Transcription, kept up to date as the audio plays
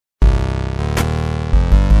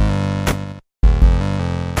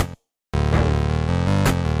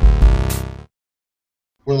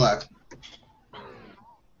We're live.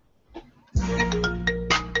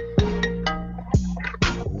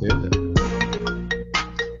 Yeah.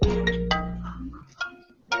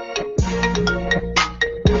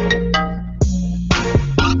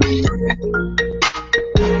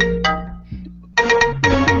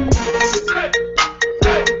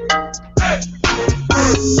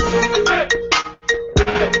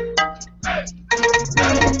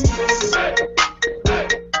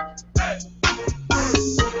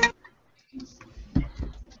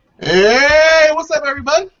 Hey, what's up,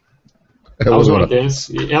 everybody? I was going to dance.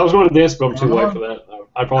 Yeah, I was going to dance, but I'm too late for that.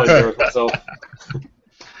 I probably embarrassed myself.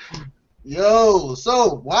 Yo,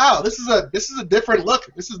 so wow, this is a different look.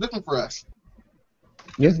 This is different for us.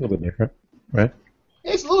 Yeah, it's a little bit different, right?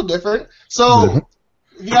 It's a little different. So,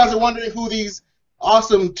 if you guys are wondering who these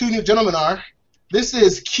awesome two new gentlemen are, this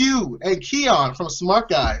is Q and Keon from Smart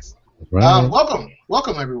Guyz. Right.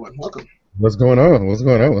 Welcome everyone. Welcome. What's going on? What's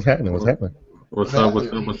going on? What's happening? What's happening? What's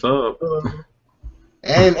up?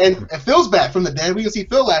 And Phil's back from the dead. We can see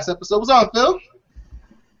Phil last episode. What's on, Phil?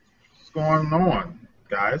 What's going on,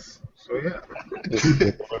 guys? So yeah.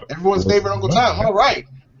 Everyone's favorite Uncle Tom. All right.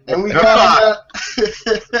 And we got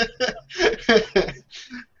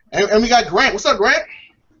and we got Grant. What's up, Grant?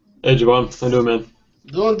 Hey, Javon. How you doing, man?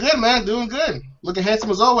 Doing good, man. Doing good. Looking handsome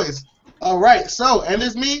as always. All right. So, and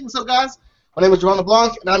there's me. What's up, guys? My name is Javon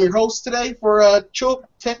LeBlanc, and I'm your host today for Chill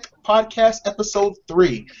Tech Podcast Episode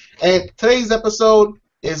 3. And today's episode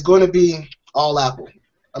is going to be all Apple.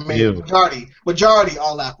 I mean, majority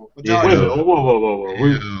all Apple. Majority. Wait, whoa.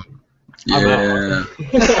 Yeah.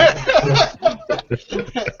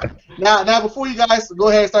 Now, before you guys go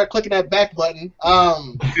ahead and start clicking that back button,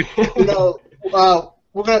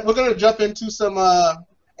 we're gonna jump into some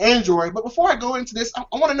Android. But before I go into this, I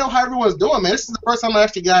want to know how everyone's doing, man. This is the first time I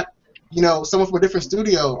actually got someone from a different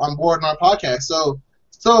studio on board in our podcast.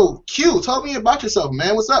 So Q, tell me about yourself,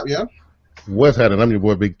 man. What's up, yo? What's happening? I'm your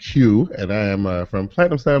boy Big Q, and I am from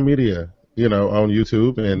Platinum Sound Media, on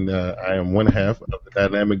YouTube, and I am one half of the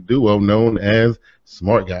dynamic duo known as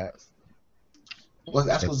Smart Guyz. Well,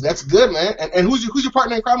 that's good, man. And who's your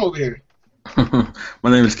partner in crime over here?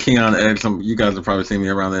 My name is Keon X. You guys have probably seen me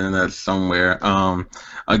around the internet somewhere.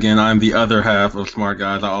 Again, I'm the other half of Smart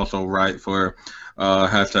Guyz. I also write for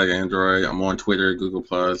 #Android. I'm on Twitter, Google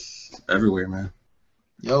Plus, everywhere, man.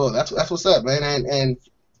 Yo, that's what's up, man. And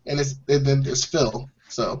it's Phil.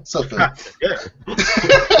 So Phil. Yeah.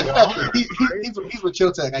 he's with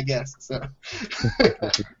Chill Tech, I guess.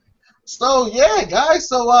 So yeah, guys.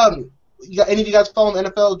 So any of you guys following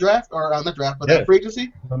the NFL draft or not draft, but free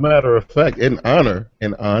agency? As a matter of fact, in honor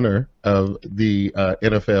of the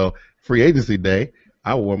NFL free agency day,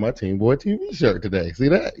 I wore my Team Boy TV shirt today. See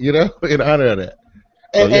that? In honor of that.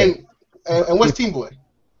 And what's Team Boy?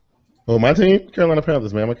 Oh, my team? Carolina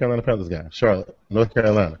Panthers, man. I'm a Carolina Panthers guy. Charlotte, North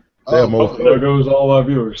Carolina. There goes all our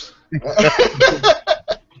viewers.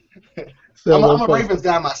 I'm a Ravens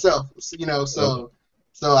guy myself, so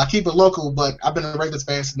I keep it local, but I've been a Ravens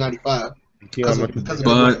fan since '95.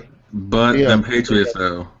 But them Patriots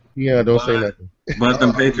though. Yeah, don't say nothing. But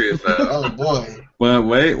them Patriots though. Oh boy. But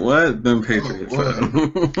wait, what? Them Patriots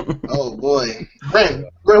though. Oh boy. Grant,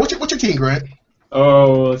 what's your team, Grant?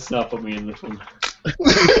 Oh, let's not put me in this one.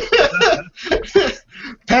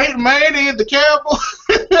 Peyton Manning and the Cowboys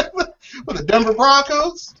with the Denver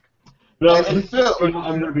Broncos. No, and Phil.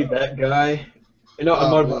 I'm gonna be that guy. I'm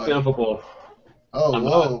not a fan of football.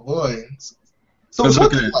 Oh boy. So it's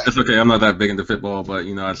okay. It's okay. I'm not that big into football, but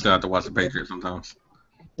I still have to watch the Patriots sometimes.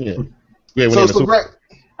 Yeah. So Grant,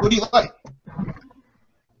 what do you like?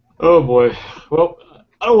 Oh boy. Well,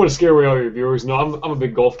 I don't want to scare away all your viewers. No, I'm a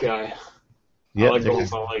big golf guy. Yeah, I like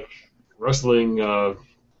golf. I like wrestling. I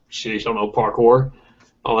don't know, parkour.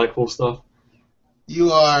 All that cool stuff.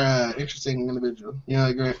 You are an interesting individual.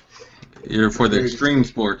 Grant. You're for the extreme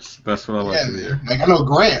sports. That's what I like to do. Like I know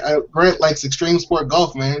Grant. Grant likes extreme sport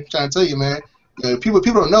golf, man. I'm trying to tell you, man. People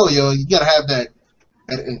don't know, you gotta have that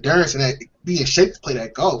endurance and be in shape to play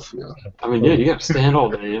that golf. I mean, yeah, you gotta stand all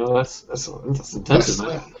day. That's intensive,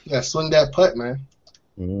 man. Yeah, swing that putt, man.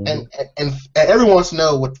 Mm. And everyone wants to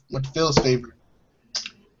know what Phil's favorite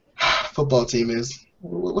football team is.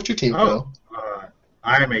 What's your team, Phil?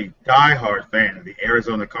 I am a diehard fan of the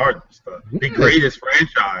Arizona Cardinals, the greatest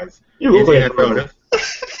franchise in the NFL.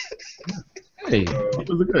 Hey,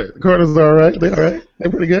 the Cardinals are all right. They're all right. They're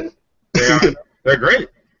pretty good. They're great.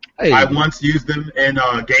 Hey. I once used them in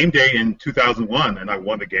game day in 2001, and I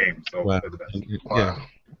won the game. So wow. they're the best. Yeah.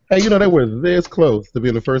 Hey, they were this close to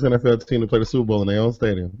being the first NFL team to play the Super Bowl in their own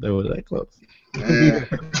stadium. They were that close. Yeah.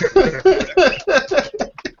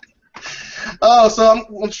 Oh, so I'm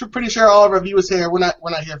pretty sure all of our viewers here, we're not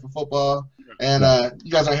here for football, and you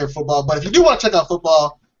guys aren't here for football. But if you do want to check out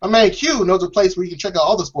football, my man Q knows a place where you can check out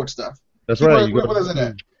all the sports stuff. That's right. Where is it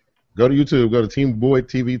at? Go to YouTube. Go to Team Boy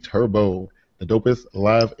TV Turbo, the dopest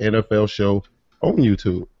live NFL show on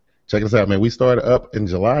YouTube. Check us out, man. We started up in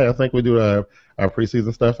July. I think we do our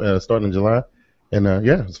preseason stuff starting in July. And,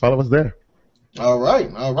 yeah, just follow us there. All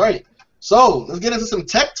right. So let's get into some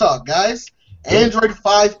tech talk, guys. Android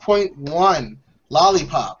 5.1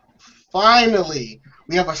 Lollipop. Finally,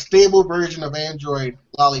 we have a stable version of Android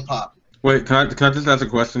Lollipop. Wait, can I just ask a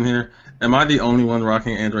question here? Am I the only one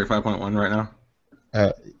rocking Android 5.1 right now?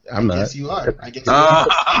 I'm not. Yes, you are. I guess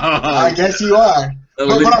you are. But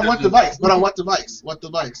on what device? What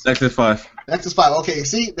device? Nexus 5. Nexus 5. Okay,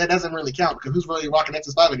 see, that doesn't really count because who's really rocking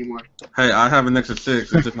Nexus 5 anymore? Hey, I have a Nexus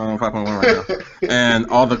 6. It's just not on 5.1 right now. And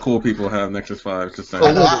all the cool people have Nexus 5. Just saying.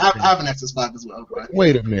 I have a Nexus 5 as well. But.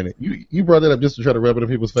 Wait a minute. You brought that up just to try to rub it in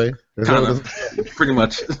people's face? Kind of. Pretty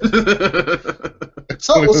much.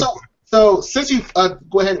 So since you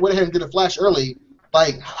went ahead and did a flash early,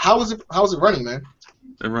 like how is it running, man?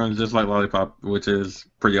 It runs just like Lollipop, which is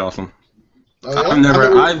pretty awesome. Oh,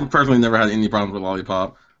 yeah? I've personally never had any problems with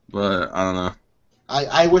Lollipop, but I don't know.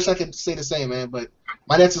 I wish I could say the same, man, but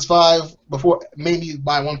my Nexus 5 made me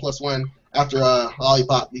buy 1+1 after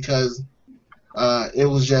Lollipop because it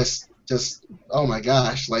was just oh my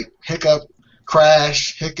gosh, like hiccup,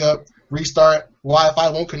 crash, restart, Wi-Fi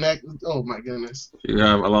won't connect. Oh my goodness. You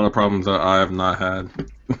have a lot of problems that I have not had.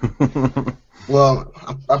 Well,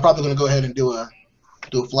 I'm probably gonna go ahead and do a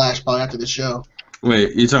flash probably after the show.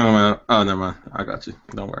 Wait, you talking about? Oh, never mind. I got you.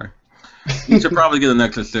 Don't worry. You should probably get a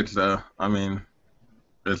Nexus 6 though. I mean,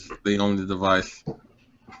 it's the only device,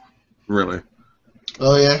 really.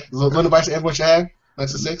 Oh yeah, the device everyone should have.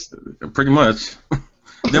 Nexus 6. Pretty much.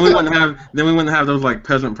 Then we wouldn't have those like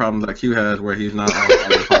peasant problems like Q has where he's not on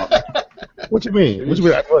the top. What you mean?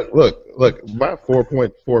 Look. My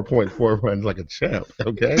 4.4.4 runs like a champ.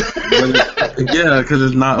 Okay. Yeah, because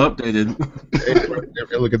it's not updated.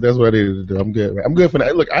 Look, that's what I needed to do. I'm good. I'm good for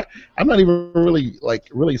that. Look, I'm not even really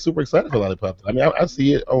super excited for Lollipop. I mean, I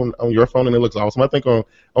see it on your phone and it looks awesome. I think on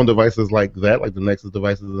devices like that, like the Nexus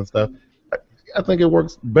devices and stuff, I think it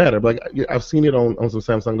works better. But like, I've seen it on some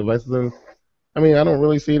Samsung devices and. I mean, I don't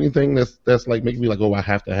really see anything that's like making me like, oh, I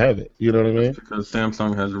have to have it. You know what I mean? Because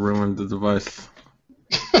Samsung has ruined the device.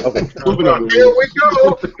 Okay, moving on. Here we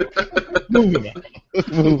go. Moving on.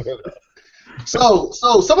 So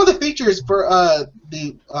some of the features for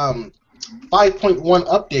the 5.1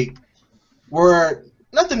 update were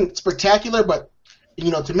nothing spectacular, but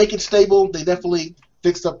to make it stable, they definitely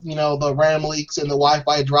fixed up the RAM leaks and the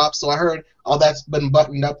Wi-Fi drops. So I heard all that's been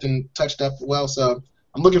buttoned up and touched up well. So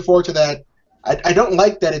I'm looking forward to that. I don't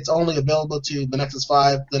like that it's only available to the Nexus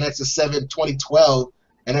 5, the Nexus 7 2012,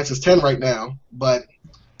 and Nexus 10 right now. But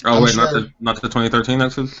not the 2013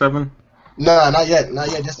 Nexus 7? Nah, not yet,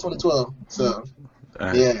 just 2012. So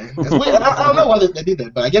yeah, it's weird. I don't know why they did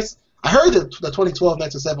that, but I guess I heard that the 2012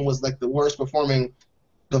 Nexus 7 was like the worst performing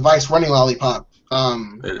device running Lollipop.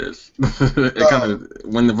 It is. It kind of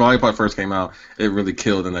when the Lollipop first came out, it really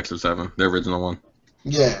killed the Nexus 7, the original one.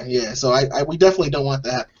 Yeah. So we definitely don't want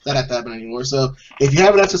that to happen anymore. So if you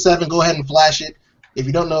have an Nexus 7, go ahead and flash it. If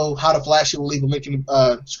you don't know how to flash it, we'll leave a link in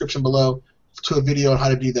the description below to a video on how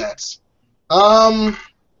to do that.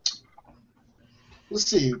 Let's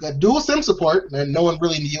see. We've got dual SIM support, and no one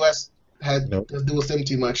really in the U.S. does dual SIM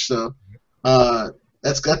too much, so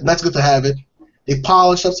that's good. That's good to have it. They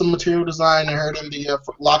polished up some material design. I heard in the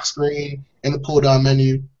lock screen and the pull-down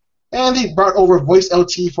menu. And they brought over voice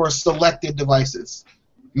LT for selected devices,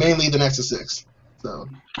 mainly the Nexus 6. So,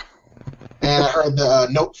 and I heard the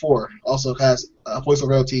Note 4 also has voice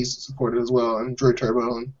over LT supported as well, and Droid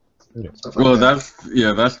Turbo and stuff like that.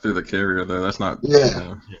 That's through the carrier though. That's not.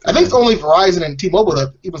 Yeah, I think it's only Verizon and T-Mobile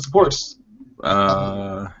that even supports.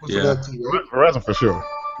 Verizon for sure.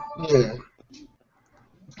 Yeah,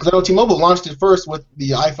 because I know T-Mobile launched it first with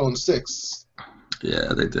the iPhone 6.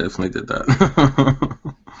 Yeah, they definitely did that.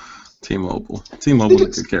 T-Mobile is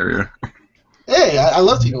a good carrier. Hey, I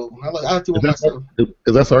love T-Mobile. I have T-Mobile myself. Is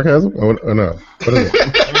that sarcasm or no? What is it?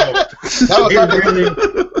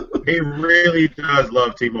 He really does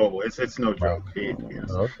love T-Mobile. It's no joke.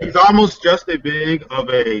 He's almost just as big of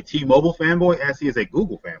a T-Mobile fanboy as he is a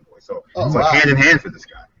Google fanboy. So it's like hand in hand for this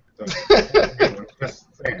guy. So, just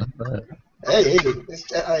saying. Hey,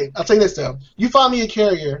 I'll tell you this though. You find me a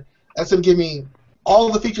carrier that's gonna give me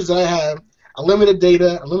all the features that I have. Unlimited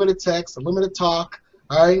data, unlimited text, unlimited talk,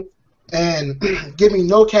 all right? And give me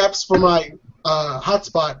no caps for my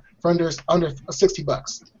hotspot for under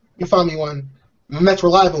 $60. You find me one, and that's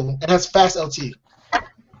reliable and has fast LTE.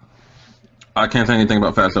 I can't say anything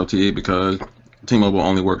about fast LTE because T-Mobile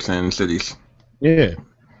only works in cities. Yeah.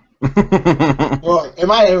 Well, in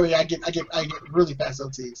my area, I get really fast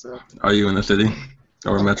LTE. So. Are you in the city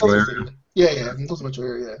or metro area? Yeah, I'm close to metro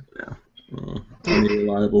area. Yeah.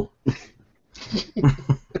 Reliable.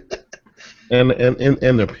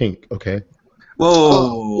 and they're pink. Okay. Whoa.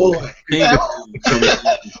 Oh, boy. Pink.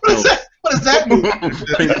 What does that mean?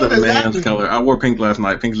 Pink's the man's color. I wore pink last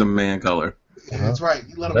night. Pink's the man color. Yeah, that's right.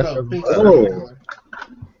 You let them know. Pink's the Oh. man color.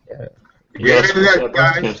 Yeah, that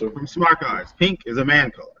guys from Smart Guys. Pink is a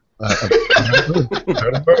man color.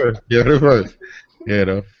 Yeah, first. Yeah,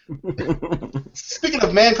 though. Speaking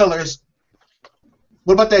of man colors,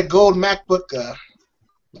 what about that gold MacBook?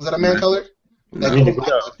 Was that a man color? That gold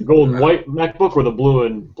MacBook? The gold and white MacBook or the blue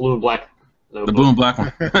and black? The blue and black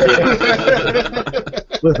one.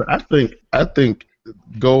 Listen, I think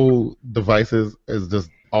gold devices is just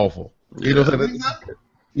awful. You know what I'm saying?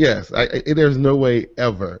 Yes, there's no way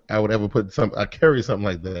ever I would ever I carry something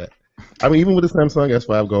like that. I mean, even with the Samsung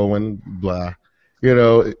S5 going, blah, you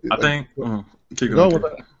know. I think. I'm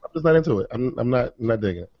just not into it. I'm not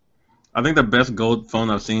digging it. I think the best gold phone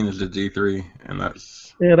I've seen is the G3, and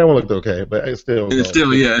that's. Yeah, that one looked okay, but it's still. It's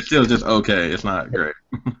still just okay. It's not great.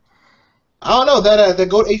 I don't know, that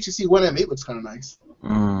gold HTC One M8 looks kind of nice.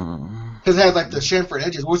 Because it has like the chamfered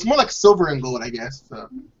edges. Well, it's more like silver and gold, I guess. So.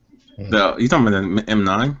 You talking about the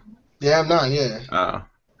M9? Yeah, M9, yeah.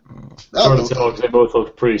 Hard to tell because they both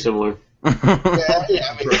look pretty similar. Yeah,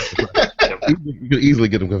 I mean. You could easily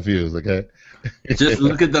get them confused, okay? Just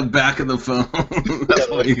look at the back of the phone. That's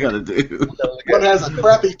what you gotta do. One has a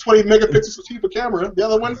crappy 20 megapixels cheaper camera. The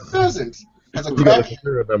other one doesn't. Has a You gotta look crappy. at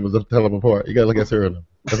serial numbers to tell them apart. You gotta look at serial numbers.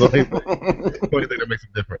 That's the only thing that makes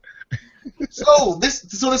them different. So this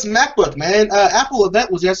MacBook, man. Apple event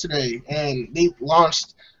was yesterday, and they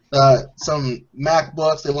launched some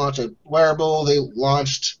MacBooks. They launched a wearable. They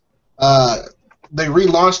relaunched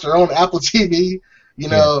their own Apple TV. You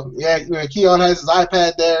know, Keon has his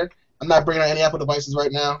iPad there. I'm not bringing out any Apple devices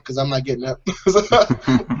right now because I'm not getting up.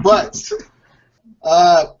 But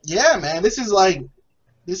yeah, man, this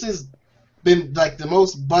has been like the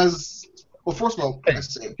most buzz. Well, first of all, can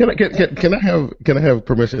I have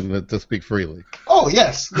permission to speak freely? Oh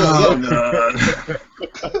yes. Oh God.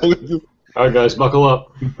 All right, guys, buckle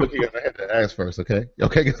up. Okay, I had to ask first, okay?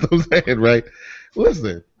 Okay, that's what I'm saying, right?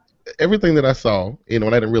 Listen, everything that I saw, and I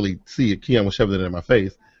didn't really see it, Keon was shoving it in my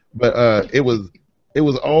face, but it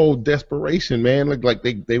was all desperation, man. Like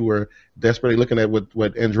they were desperately looking at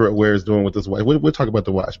what Android Wear is doing with this watch. We'll talk about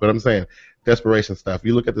the watch, but I'm saying desperation stuff.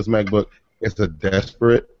 You look at this MacBook, it's a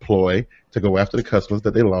desperate ploy to go after the customers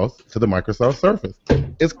that they lost to the Microsoft Surface.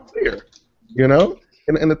 It's clear,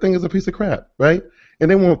 And the thing is a piece of crap, right? And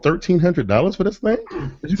they want $1,300 for this thing?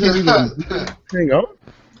 You can't even hang on?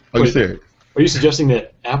 Are you serious? Are you suggesting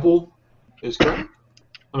that Apple is correct?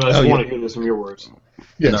 I mean, I just want to hear this from your words.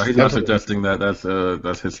 Yes, no, he's not suggesting that.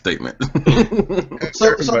 That's his statement.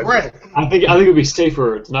 So Brent. I think it would be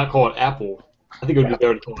safer to not call it Apple. I think it would be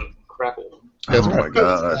better to call it Crapple. That's my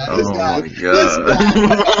God!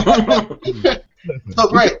 So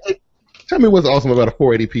Brent. Tell me what's awesome about a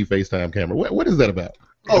 480p FaceTime camera. What is that about?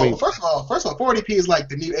 Oh, first of all, 480p is like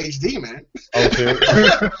the new HD, man. Okay.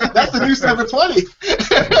 That's the new 720.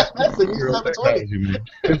 That's the new 720.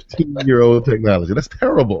 15-year-old technology. That's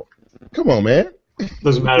terrible. Come on, man.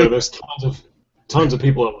 Doesn't matter. There's tons of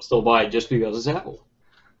people that will still buy it just because it's Apple.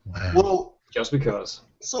 Wow. Well, just because.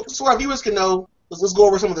 So our viewers can know. Let's go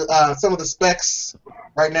over some of the specs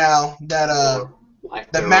right now that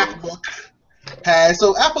the MacBook has.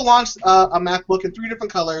 So Apple launched a MacBook in 3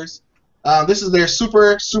 different colors. This is their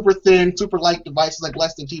super thin, super light device, like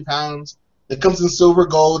less than 2 pounds. It comes in silver,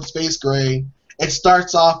 gold, space gray. It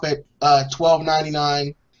starts off at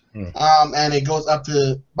 $1,299, and it goes up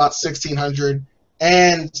to about $1,600.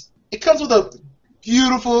 And it comes with a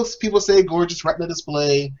beautiful, people say, gorgeous Retina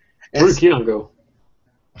display. Where did Keon go?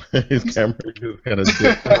 His camera is kind of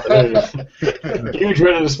huge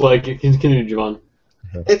Retina display. Continue, Javon.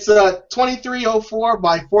 It's a 2304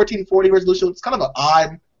 by 1440 resolution. It's kind of an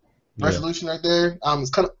odd resolution right there.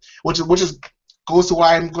 It's kind of which is goes to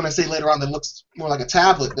why I'm going to say later on that it looks more like a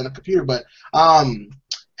tablet than a computer, but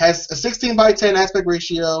has a 16 by 10 aspect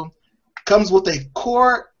ratio. Comes with a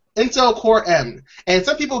Intel Core M, and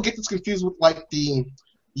some people get this confused with like the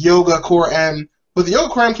Yoga Core M, but the Yoga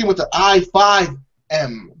Core M came with the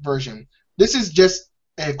i5M version. This is just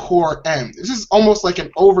a Core M. This is almost like an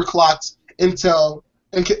overclocked Intel.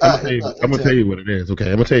 I'm gonna tell you what it is. Okay,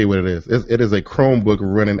 I'm gonna tell you what it is. It is a Chromebook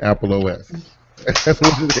running Apple OS. That's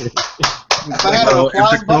what it is. If I had an If the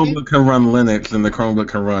applause button, Chromebook can run Linux, then the Chromebook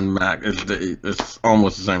can run Mac. It's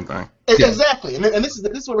almost the same thing. exactly. And this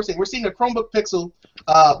is what we're seeing. We're seeing a Chromebook Pixel,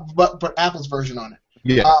 but Apple's version on it.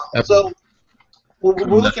 Yeah. So we're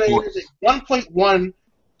looking at using 1.1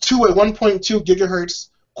 to a 1.2 gigahertz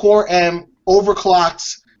Core M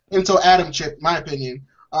overclocked Intel Atom chip, in my opinion.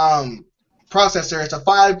 Processor. It's a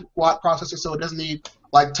 5-watt processor, so it doesn't need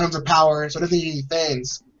like tons of power, so it doesn't need any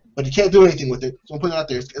fans. But you can't do anything with it. So I'm putting it out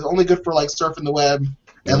there. It's only good for like surfing the web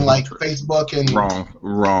and like Facebook and.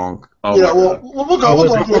 Wrong. Oh, yeah, we'll go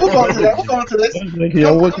into that. We'll go into this.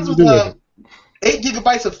 It comes with 8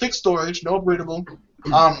 gigabytes of fixed storage, no upgradable.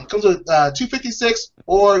 Comes with 256,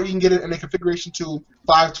 or you can get it in a configuration to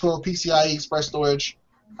 512 PCIe Express storage.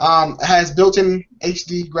 It has built-in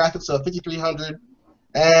HD graphics of 5300,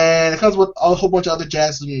 and it comes with a whole bunch of other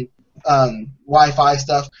jazz and Wi-Fi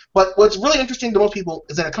stuff. But what's really interesting to most people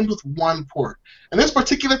is that it comes with one port, and this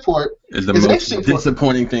particular port is the most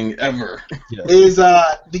disappointing thing ever. Is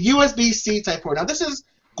the USB-C type port. Now this is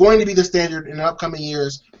going to be the standard in the upcoming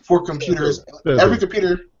years for computers. Every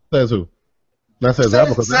computer. Says who? That says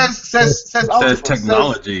Apple. Says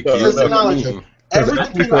technology. Says technology. Every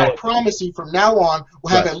computer, I promise you, from now on, will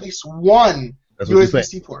have at least one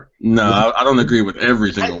USB-C port. No, I don't agree with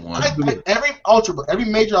every single one. Every Ultrabook, every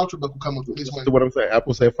major Ultrabook will come with at least one. So what I'm saying,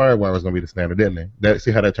 Apple said FireWire was going to be the standard, didn't they?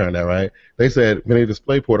 See how that turned out, right? They said mini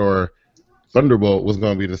DisplayPort or Thunderbolt was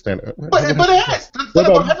going to be the standard. But it has.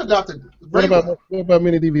 Thunderbolt has adopted. What about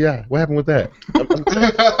mini DVI? What happened with that?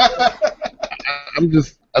 I'm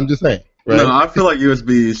just saying. Right? No, I feel like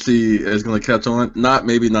USB-C is going to catch on.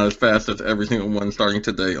 Maybe not as fast as every single one starting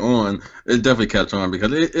today on. It definitely catch on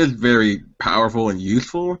because it is very powerful and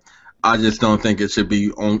useful. I just don't think it should be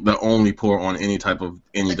the only port on any type of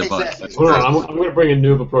device. Hold on, I'm going to bring a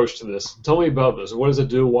new approach to this. Tell me about this. What does it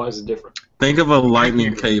do? Why is it different? Think of a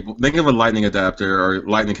lightning cable. Think of a lightning adapter or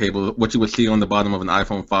lightning cable. What you would see on the bottom of an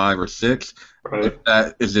iPhone 5 or 6. Right.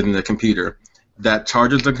 That is in the computer. That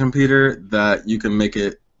charges the computer. That you can make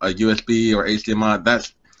it a USB or HDMI.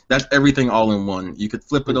 That's everything all in one. You could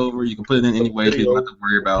flip it over. You can put it in any way. So you don't have to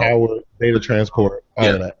worry about power, data transport, all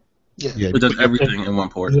of that. Yeah. It does everything in one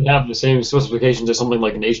port. Does it have the same specifications as something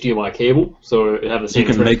like an HDMI cable? So it have the same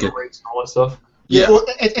transfer rates and all that stuff? Yeah. Well,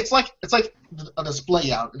 it's like a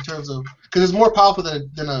display out in terms of because it's more powerful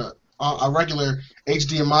than a regular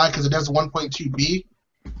HDMI because it does 1.2B,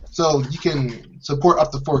 so you can support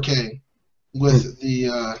up to 4K with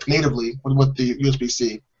the natively with the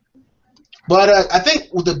USB-C. But I think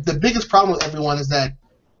the biggest problem with everyone is that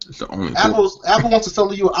Apple wants to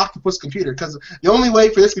sell you an octopus computer because the only way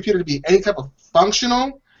for this computer to be any type of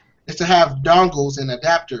functional is to have dongles and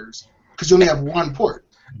adapters because you only have one port.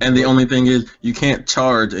 And the only thing is you can't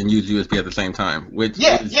charge and use USB at the same time, which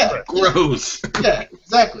is gross. Yeah,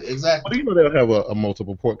 exactly. Well, you know they'll have a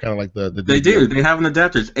multiple port, kind of like the They do. They have an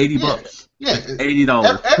adapter. It's $80. Yeah,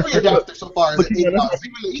 $80. Every adapter so far is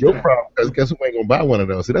 $80. Your problem, because guess who ain't gonna buy one of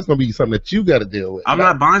those? See, that's gonna be something that you got to deal with. I'm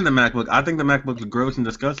not buying the MacBook. I think the MacBook's gross and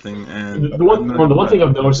disgusting. And the one thing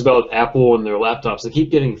I've noticed about Apple and their laptops, they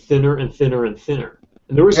keep getting thinner and thinner and thinner.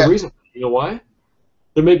 And there is a reason. You know why?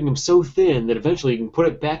 They're making them so thin that eventually you can put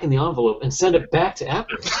it back in the envelope and send it back to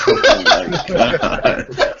Apple. Oh my god!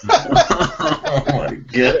 Oh my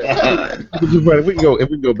god! If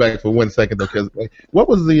we can go back for 1 second though, because what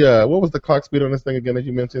was the clock speed on this thing again that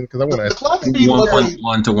you mentioned? Because I want to ask. The clock speed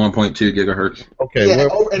 1.1 to 1.2 gigahertz. Okay. Yeah,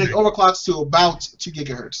 and it overclocks to about 2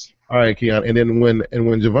 gigahertz. All right, Keon. And then when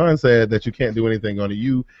Javon said that you can't do anything on it,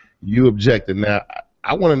 you objected. Now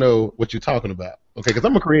I want to know what you're talking about. Okay, because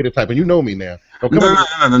I'm a creative type, and you know me now.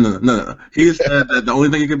 No. He said that the only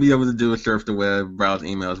thing you could be able to do is surf the web, browse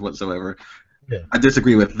emails, whatsoever. Yeah. I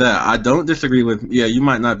disagree with that. I don't disagree with, you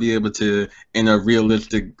might not be able to, in a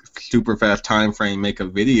realistic, super fast time frame, make a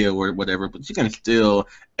video or whatever, but you can still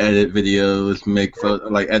edit videos,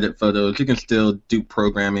 edit photos. You can still do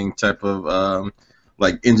programming type of,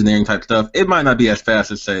 engineering type stuff. It might not be as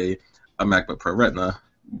fast as, say, a MacBook Pro Retina.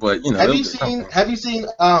 But have you seen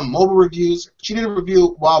mobile reviews? She did a review a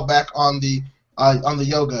while back on the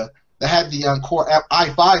Yoga that had the Core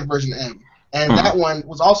i5 version M, and that one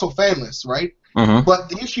was also fanless, right? But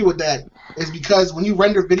the issue with that is because when you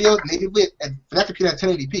render video natively for that computer at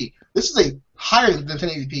 1080p, this is a higher than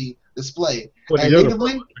 1080p display. Well, and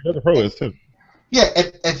natively, the other Pro is too. Yeah,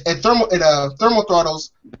 it thermal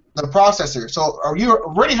throttles the processor. So you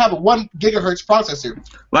already have a 1 gigahertz processor.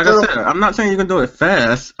 Like I said, I'm not saying you can do it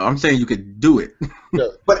fast. I'm saying you could do it.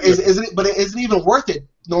 But is it even worth it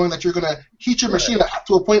knowing that you're gonna heat your machine up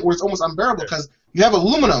to a point where it's almost unbearable because you have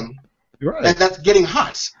aluminum that's getting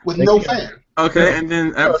hot with no fan. Okay, and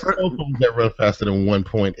then cell phones that run faster than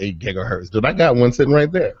 1.8 gigahertz. Dude, I got one sitting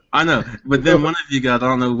right there. I know, but then one of you guys, I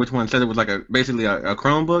don't know which one, said it was like basically a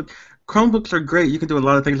Chromebook. Chromebooks are great. You can do a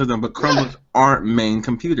lot of things with them, but Chromebooks aren't main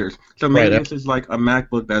computers. So maybe this is like a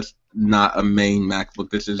MacBook that's not a main MacBook.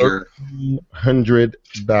 This is your $100.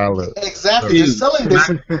 Exactly. You're selling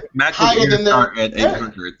this higher than start at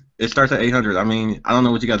 800. It starts at 800. I mean, I don't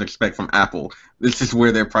know what you guys expect from Apple. This is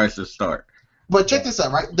where their prices start. But check this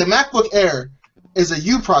out, right? The MacBook Air is a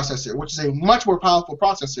U processor, which is a much more powerful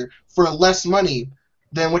processor for less money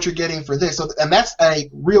than what you're getting for this. So, and that's a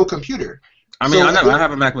real computer. I mean, I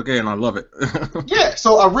have a MacBook Air and I love it. Yeah,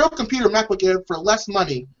 so a real computer MacBook Air for less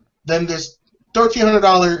money than this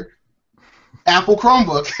 $1,300 Apple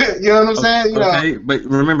Chromebook. You know what I'm saying? Okay, but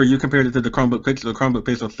remember, you compared it to the Chromebook Pixel. The Chromebook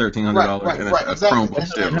Pixel is $1,300, and it's a exactly. Chromebook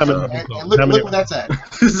still. And look where that's at.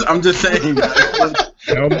 I'm just saying.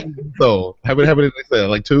 So, how many did they sell?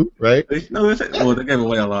 Like 2, right? No, well, they gave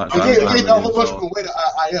away a lot. So they gave a whole bunch of them away to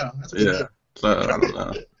IO. That's what yeah, so I don't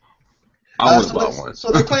know. I would buy one.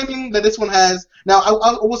 So they're claiming that this one has. Now,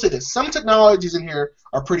 I will say this: some technologies in here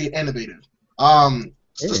are pretty innovative.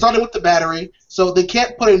 Starting with the battery, so they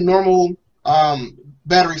can't put a normal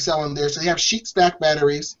battery cell in there. So they have sheet stack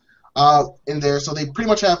batteries in there. So they pretty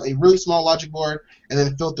much have a really small logic board, and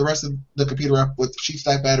then fill the rest of the computer up with sheet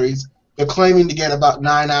stack batteries. They're claiming to get about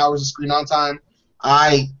 9 hours of screen on time.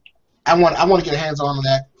 I want to get hands on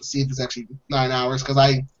that, see if it's actually 9 hours, because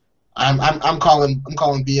I'm calling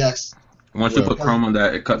BS. Once you put Chrome on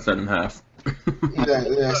that, it cuts that in half.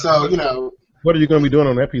 yeah. So what are you going to be doing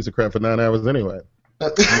on that piece of crap for 9 hours anyway? Oh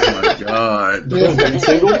my God!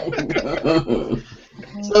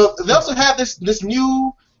 So they also have this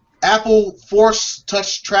new Apple Force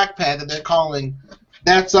Touch trackpad that they're calling.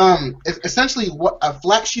 That's it's essentially a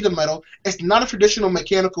flat sheet of metal. It's not a traditional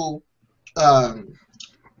mechanical touchpad.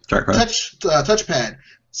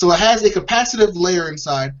 So it has a capacitive layer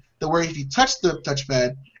inside that where if you touch the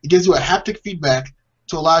touchpad, it gives you a haptic feedback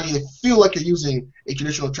to allow you to feel like you're using a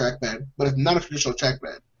traditional trackpad, but it's not a traditional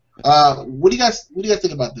trackpad. What do you guys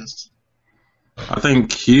think about this? I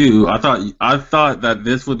think I thought that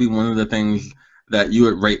this would be one of the things that you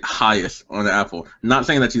would rate highest on Apple. Not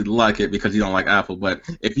saying that you'd like it because you don't like Apple, but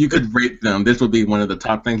if you could rate them, this would be one of the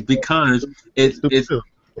top things because it's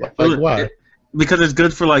like why? Because it's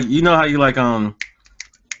good for how you like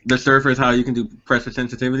the Surface, how you can do pressure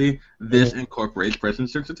sensitivity. This incorporates pressure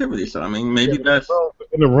sensitivity. So I mean, maybe that's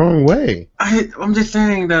in the wrong way. I'm just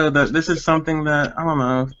saying though that this is something that I don't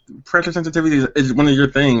know. Pressure sensitivity is one of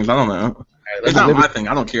your things. I don't know. It's not my thing.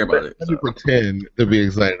 I don't care about it. Let me pretend to be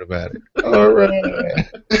excited about it. All right.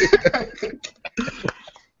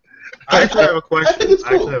 I actually have a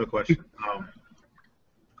question.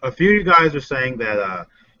 A few of you guys are saying that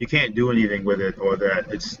you can't do anything with it, or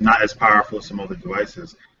that it's not as powerful as some other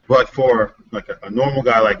devices. But for like a normal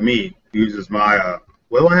guy like me, who uses my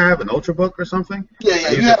what do I have? An Ultrabook or something? Yeah,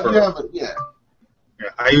 you have it. Yeah. Yeah,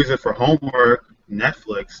 I use it for homework,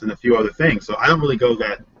 Netflix, and a few other things. So I don't really go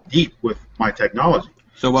that deep with my technology.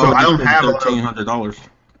 So I don't have $1,300.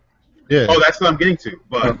 Yeah. Oh, that's what I'm getting to.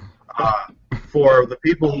 But for the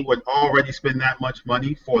people who would already spend that much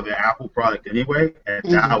money for the Apple product anyway, and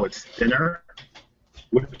now it's thinner,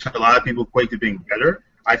 which a lot of people equate to being better,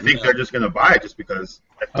 I think they're just going to buy it just because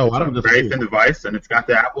it's a very thin device and it's got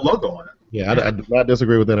the Apple logo on it. Yeah, I do not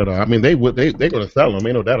disagree with that at all. I mean, they're going to sell them.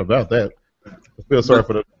 Ain't no doubt about that. I feel sorry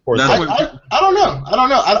for the poor. I don't know.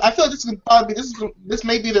 I feel like this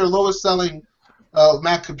may be their lowest selling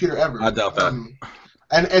Mac computer ever. I doubt that.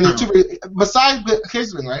 And besides,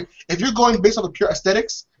 here's the thing, right? If you're going based on the pure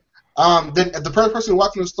aesthetics, then the person who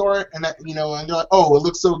walks in the store and and they're like, oh, it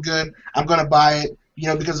looks so good, I'm gonna buy it.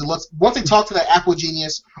 Because it looks. Once they talk to that Apple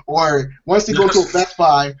genius, or once they go to a Best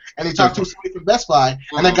Buy and they talk to somebody from Best Buy,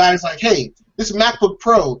 and that guy is like, hey, this MacBook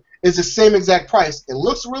Pro is the same exact price. It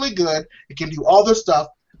looks really good. It can do all this stuff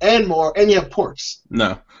and more, and you have ports.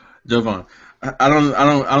 No, Jovan, I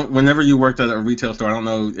don't. Whenever you worked at a retail store, I don't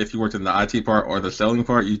know if you worked in the IT part or the selling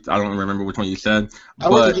part. I don't remember which one you said. I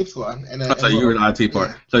worked in Geek Squad. So you were in the IT part.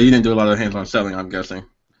 Yeah. So you didn't do a lot of hands-on selling, I'm guessing.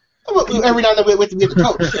 Well, every now and then with the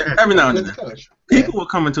coach. Every now and then. People will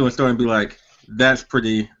come into a store and be like, that's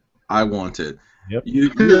pretty, I want it. Yep. You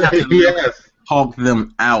have to talk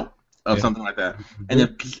them out of something like that.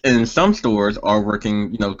 And some stores are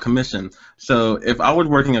working, commission. So if I was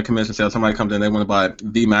working a commission sale, somebody comes in, they want to buy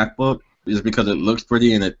the MacBook just because it looks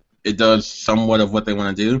pretty and it does somewhat of what they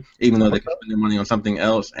want to do, even though they can spend their money on something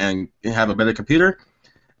else and have a better computer.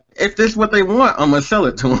 If this is what they want, I'm going to sell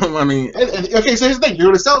it to them. I mean... Okay, so here's the thing. You're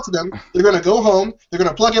going to sell it to them. They're going to go home. They're going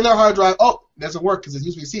to plug in their hard drive. Oh, doesn't work because it's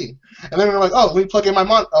USB-C. And then they're like, oh, let me plug in my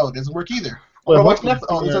monitor. Oh, it doesn't work either. Well, watch Netflix.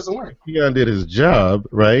 Oh, it doesn't work. Keon did his job,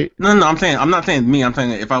 right? No, I'm not saying me. I'm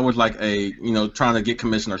saying if I was like trying to get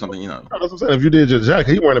commission or something, That's what I'm saying. If you did your job,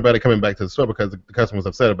 because you weren't about it coming back to the store because the customer was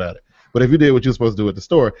upset about it. But if you did what you're supposed to do at the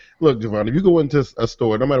store, look, Javon, if you go into a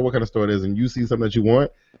store, no matter what kind of store it is, and you see something that you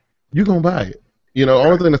want, you're going to buy it.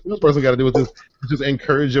 Only thing the salesperson got to do is just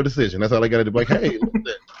encourage your decision. That's all they got to do. Like, hey, look at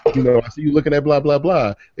that. I see you looking at blah, blah,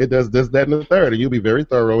 blah. It does this, that, and the third. And you'll be very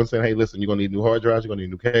thorough and saying, hey, listen, you're going to need new hard drives. You're going to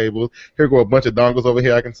need new cables. Here go a bunch of dongles over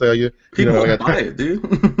here I can sell you. People buy it, dude.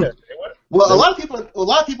 Well, a lot of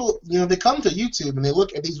people, they come to YouTube and they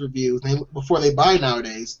look at these reviews before they buy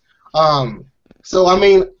nowadays. So, I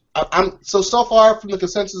mean, so far from the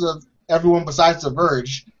consensus of everyone besides The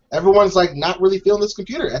Verge, everyone's like not really feeling this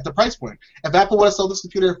computer at the price point. If Apple would have sold this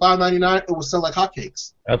computer at $599, it would sell like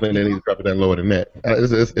hotcakes. I think they need to drop it down lower than that.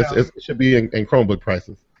 It should be in Chromebook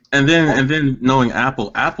prices. And then knowing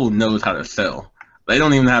Apple knows how to sell. They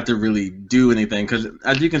don't even have to really do anything because,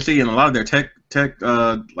 as you can see in a lot of their tech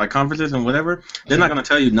like conferences and whatever, they're not going to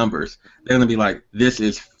tell you numbers. They're going to be like, "This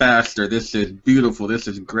is faster. This is beautiful. This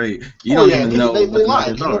is great." You don't even know what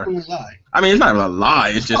the numbers are. I mean, it's not a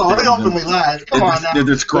lie. It's just they openly lie. Come on now. They're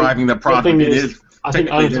describing the product. I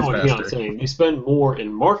think I understand what Keon's saying. You spend more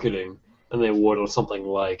in marketing than they would on something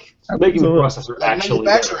like making the processor actually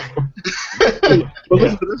better. But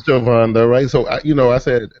listen to this, Jovan, though, right? So, I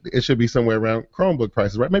said it should be somewhere around Chromebook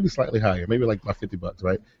prices, right? Maybe slightly higher, maybe like about $50,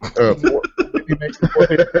 right?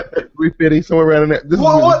 $350, somewhere around in there. It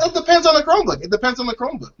depends on the Chromebook. It depends on the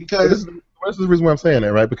Chromebook because this is the reason why I'm saying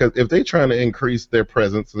that, right? Because if they're trying to increase their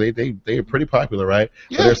presence, they are pretty popular, right?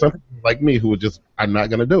 Yeah. But there's some people like me who I'm not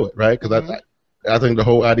going to do it, right? Because I think the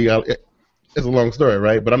whole ideology. It's a long story,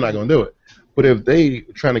 right? But I'm not going to do it. But if they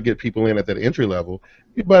trying to get people in at that entry level,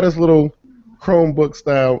 you buy this little Chromebook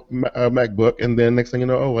style MacBook, and then next thing you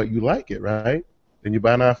know, you like it, right? Then you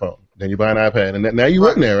buy an iPhone, then you buy an iPad, and now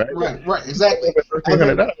you're in there, right? Right, exactly. I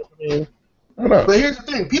don't know. But here's the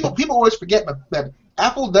thing: people always forget that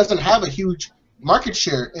Apple doesn't have a huge market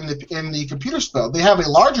share in the computer space. They have a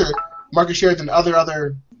larger market share than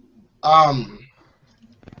other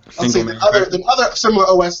similar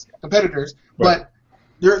OS competitors, right. But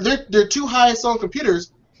their two highest selling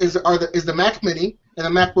computers is the Mac Mini and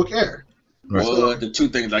the MacBook Air. Right. Well, the two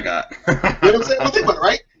things I got. You know what I'm saying? Well, think about it,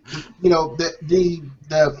 right? The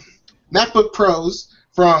MacBook Pros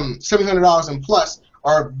from $700 and plus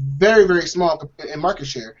are very, very small in market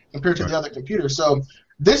share compared to the other computers. So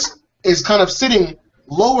this is kind of sitting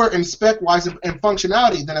lower in spec-wise and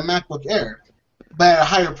functionality than a MacBook Air, but at a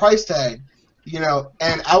higher price tag.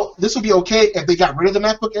 And this would be okay if they got rid of the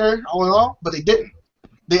MacBook Air all in all, but they didn't.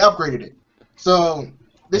 They upgraded it. So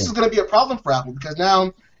this is going to be a problem for Apple because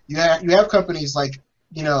now you have companies like,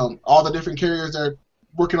 all the different carriers that are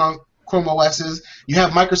working on Chrome OSs. You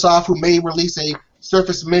have Microsoft who may release a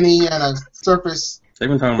Surface Mini and a Surface They've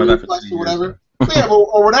been talking about that for 2 years. Or whatever.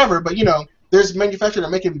 or whatever, but there's manufacturers that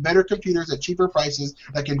are making better computers at cheaper prices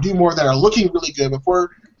that can do more, that are looking really good.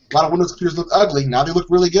 Before, a lot of Windows computers look ugly. Now they look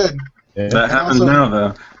really good. Yeah. That happens now,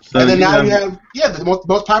 though. So and then now you have the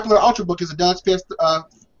most popular Ultrabook is the Dell XPS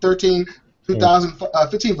 13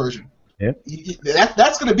 2015 version. Yeah.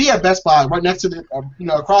 That's going to be at Best Buy right next to the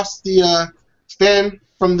across the stand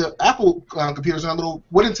from the Apple computers on a little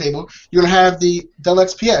wooden table. You're going to have the Dell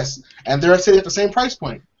XPS, and they're sitting at the same price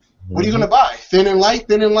point. What are you going to buy? Thin and light.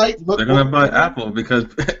 They're going to buy Apple because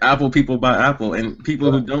Apple people buy Apple, and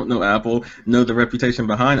people who don't know Apple know the reputation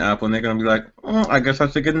behind Apple, and they're going to be like, I guess I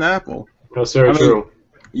should get an Apple. That's very true.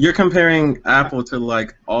 You're comparing Apple to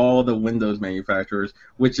like all the Windows manufacturers,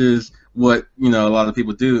 which is what a lot of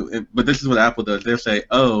people do. But this is what Apple does. They'll say,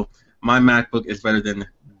 "Oh, my MacBook is better than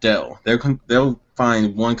Dell." They'll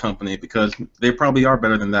find one company because they probably are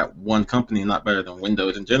better than that one company, not better than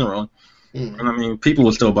Windows in general. And I mean, people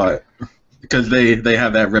will still buy it because they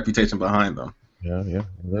have that reputation behind them. Yeah.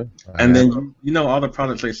 And then all the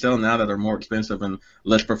products they sell now that are more expensive and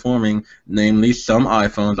less performing, namely some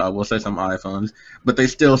iPhones. I will say some iPhones, but they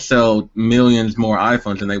still sell millions more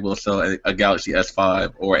iPhones than they will sell a Galaxy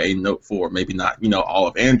S5 or a Note 4. Maybe not, all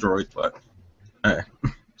of Android, but.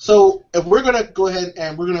 So if we're gonna go ahead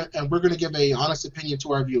and we're gonna give a honest opinion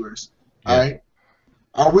to our viewers, all right?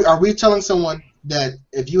 Are we telling someone that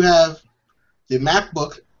if you have the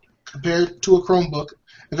MacBook compared to a Chromebook?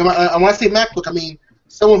 And when I say MacBook, I mean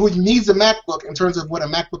someone who needs a MacBook in terms of what a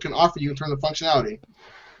MacBook can offer you in terms of functionality.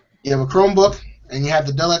 You have a Chromebook and you have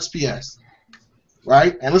the Dell XPS,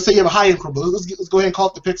 right? And let's say you have a high-end Chromebook. Let's go ahead and call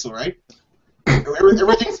it the Pixel, right?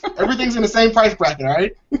 Everything's in the same price bracket, all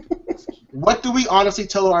right? What do we honestly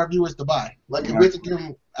tell our viewers to buy? Like, if we have to give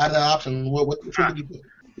them out of the option, which one would you pick?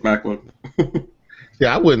 MacBook.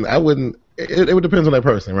 Yeah, I wouldn't. It would depend on that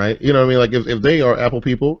person, right? You know what I mean? Like if they are Apple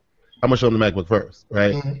people, I'm gonna show them the MacBook first,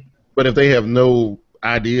 right? Mm-hmm. But if they have no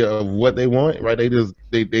idea of what they want, right? They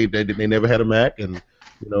never had a Mac, and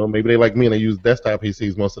maybe they like me and they use desktop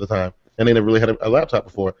PCs most of the time, and they never really had a laptop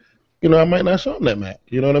before. I might not show them that Mac.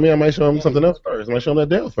 You know what I mean? I might show them something else first. I might show them that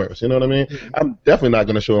Dell first. You know what I mean? I'm definitely not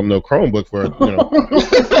going to show them no Chromebook for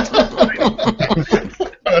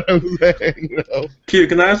Q,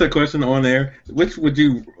 can I ask a question on there? Which would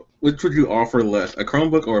you offer less, a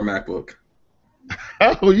Chromebook or a MacBook?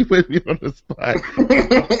 Oh, you put me on the spot.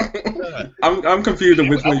 I'm confused on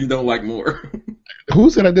which one you don't like more. Who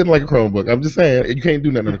said I didn't like a Chromebook? I'm just saying you can't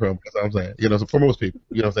do nothing on a Chromebook. That's what I'm saying. So for most people,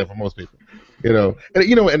 for most people, and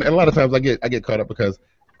a lot of times I get caught up because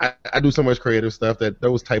I do so much creative stuff that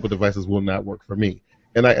those type of devices will not work for me.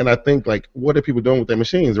 And I think like, what are people doing with their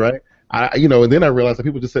machines, right? And then I realized that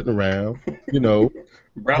people just sitting around, on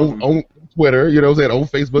Twitter, on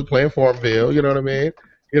Facebook playing Farmville, you know what I mean?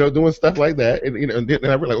 Doing stuff like that, and and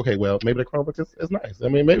I realized, okay, well, maybe the Chromebook is nice. I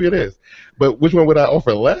mean, maybe it is, but which one would I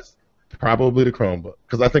offer less? Probably the Chromebook,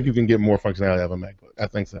 because I think you can get more functionality out of a MacBook. I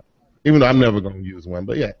think so, even though I'm never going to use one.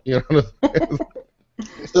 But yeah,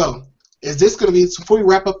 So, is this going to be, before we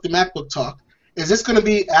wrap up the MacBook talk, is this going to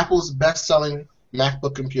be Apple's best-selling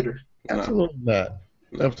MacBook computer? Absolutely not.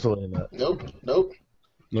 Absolutely not. Nope.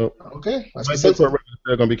 Okay. They're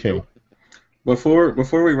going to be king. Before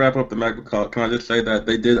we wrap up the MacBook talk, can I just say that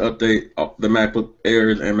they did update the MacBook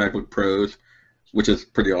Airs and MacBook Pros, which is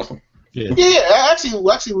pretty awesome. Yeah. Actually,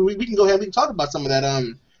 we can go ahead and we can talk about some of that.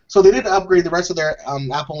 So they did upgrade the rest of their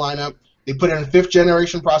Apple lineup. They put in 5th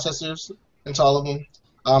generation processors into all of them,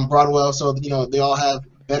 Broadwell. So they all have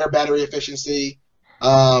better battery efficiency.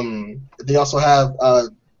 They also have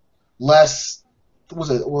less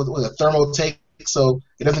thermal take, so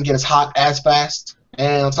it doesn't get as hot as fast.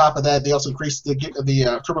 And on top of that, they also increased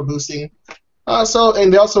the turbo boosting.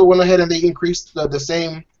 And they also went ahead and they increased the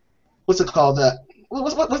same. What's it called?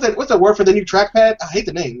 What's the word for the new trackpad? I hate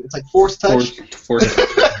the name. It's like Force Touch.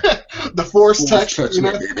 The Force Touch.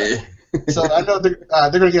 So I know they're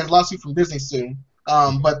going to get a lawsuit from Disney soon.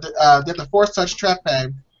 But they have the Force Touch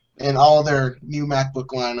trackpad in all their new MacBook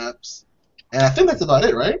lineups, and I think that's about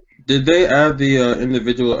it, right? Did they add the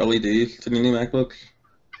individual LEDs to the new MacBooks?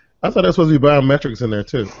 I thought that's supposed to be biometrics in there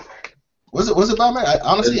too. Was it biometrics?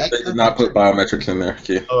 Honestly, they did not put biometrics in there.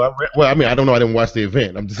 Yeah. Oh, I don't know. I didn't watch the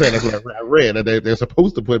event. I'm just saying that's what I read. That they're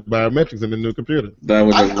supposed to put biometrics in the new computer.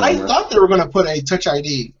 I thought they were going to put a Touch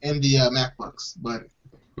ID in the MacBooks, but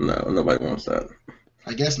no, nobody wants that.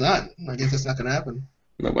 I guess not. I guess it's not going to happen.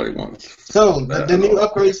 Nobody wants. So the new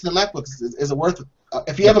upgrades to the MacBooks is it worth?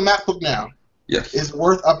 If you have a MacBook now, yes, is it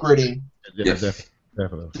worth upgrading? Yes,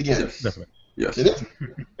 definitely. Yes. Definitely. Yes. It is.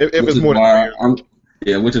 If it's more than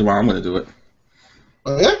which is why I'm going to do it.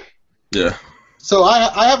 Oh yeah. Yeah. So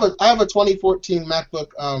I have a 2014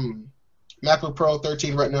 MacBook Pro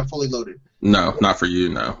 13 Retina fully loaded. No, not for you.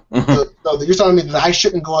 No. So you're telling me that I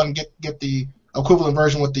shouldn't go on and get the equivalent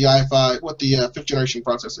version with the i5 with the 5th generation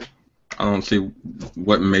processor? I don't see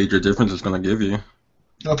what major difference it's going to give you.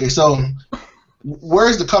 Okay, so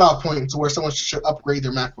where's the cutoff point to where someone should upgrade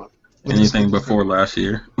their MacBook? Anything before last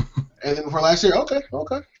year. Anything before last year? Okay.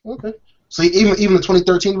 So even the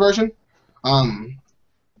 2013 version? I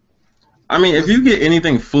mean, if you get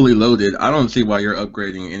anything fully loaded, I don't see why you're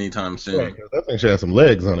upgrading anytime soon. Yeah, that thing should have some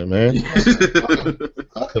legs on it, man.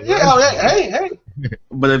 Okay. Yeah, hey.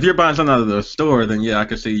 But if you're buying something out of the store, then yeah, I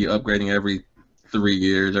could see you upgrading every 3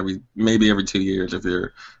 years, maybe every 2 years if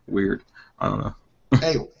you're weird. I don't know.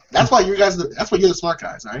 Hey, that's why you're the smart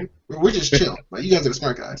guys, all right? We're just chill, but you guys are the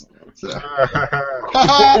smart guys. So.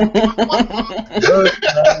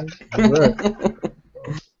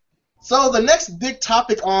 So the next big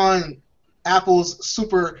topic on Apple's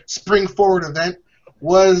Super Spring Forward event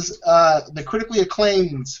was the critically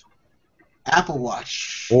acclaimed Apple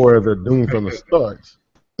Watch. Or the doom from the start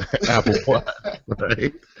Apple Watch,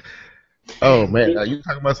 right? Oh man, are you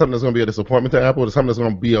talking about something that's going to be a disappointment to Apple, or something that's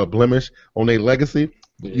going to be a blemish on their legacy?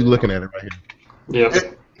 Yeah. You're looking at it right here.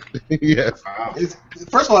 Yeah. Yes. Wow.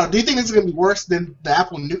 First of all, do you think this is going to be worse than the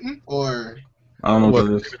Apple Newton, or? I don't know what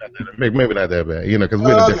it is. Maybe not that bad, because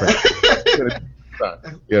we're in a different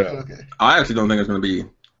time. Yeah. Okay. I actually don't think it's going to be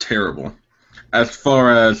terrible as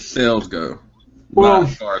far as sales go, not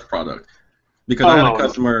as far as product. Because I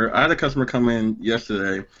had a customer come in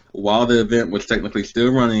yesterday while the event was technically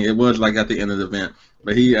still running. It was like at the end of the event,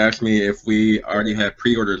 but he asked me if we already had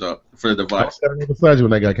pre-orders up for the device. I was beside you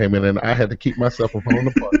when that guy came in, and I had to keep myself from falling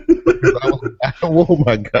apart. Oh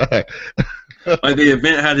my god! Like the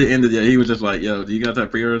event hadn't ended yet. He was just like, "Yo, do you guys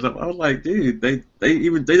have pre-order stuff?" I was like, "Dude, they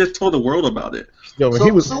just told the world about it." Yo,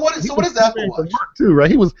 so what is the Apple Watch? Too,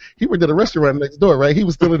 right? He worked at a restaurant next door, right? He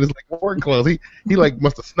was still in his like work clothes. He like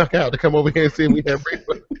must have snuck out to come over here and see if we had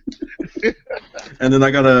breakfast. And then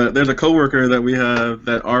there's a coworker that we have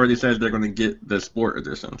that already says they're going to get the sport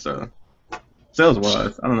edition. So sales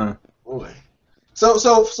wise, I don't know. Boy.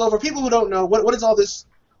 So for people who don't know, what is all this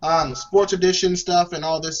sports edition stuff and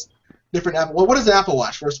all this different Apple? What is the Apple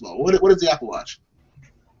Watch? First of all, what is the Apple Watch?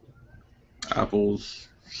 Apple's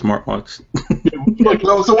smartwatch.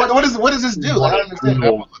 So what does this do? I don't understand.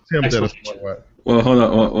 Attempt at a smartwatch. Well, hold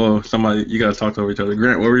on. Well, somebody, you guys talk over each other.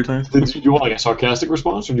 Grant, what were you saying? Do you want like a sarcastic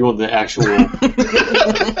response, or do you want the actual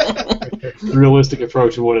realistic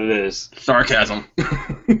approach of what it is? Sarcasm. All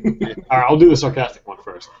right, I'll do the sarcastic one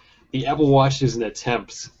first. The Apple Watch is an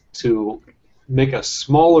attempt to make a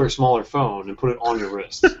smaller phone and put it on your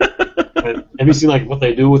wrist. And have you seen like what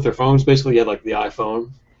they do with their phones? Basically, you have like the iPhone,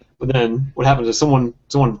 but then what happens is someone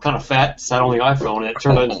kind of fat sat on the iPhone and it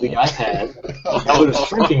turned into the iPad. Now they're just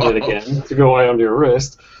shrinking it again to go right under your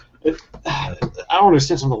wrist. I don't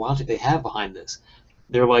understand some of the logic they have behind this.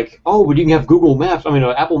 They're like, oh, but you can have Google Maps.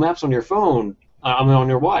 Apple Maps on your phone. On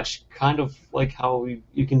your watch, kind of like how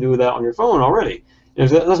you can do that on your phone already. That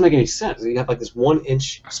doesn't make any sense. You have like this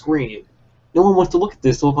 1-inch screen. No one wants to look at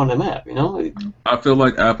this to look on the map, I feel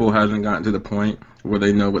like Apple hasn't gotten to the point where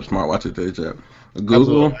they know what smartwatches they yet.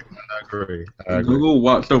 Google, I agree. Google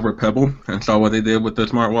watched over Pebble and saw what they did with the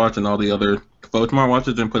smartwatch and all the other faux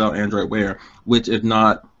smartwatches and put out Android Wear, which is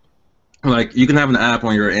not like you can have an app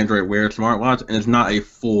on your Android Wear smartwatch and it's not a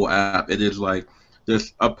full app. It is like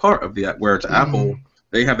just a part of the app. Where it's Apple,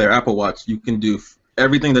 they have their Apple Watch. You can do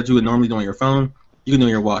everything that you would normally do on your phone. You can do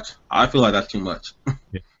on your watch. I feel like that's too much.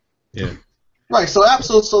 Yeah. Right. So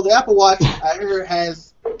the Apple Watch, I hear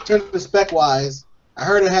has, in terms of spec wise, I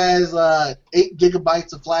heard it has 8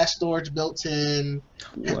 gigabytes of flash storage built in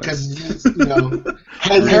because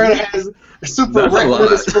I heard it has a super retina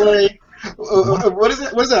display. What is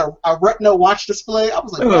it? What is it? A retina watch display? I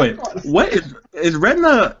was like, wait. What is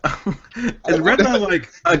retina? Is retina like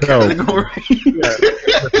a category?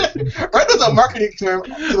 Retina's a marketing term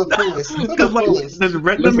to the fullest. Does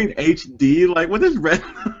retina mean HD? Like, what is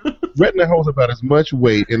retina? Retina holds about as much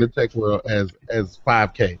weight in the tech world as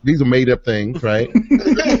 5K. These are made up things, right?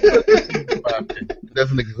 5K. It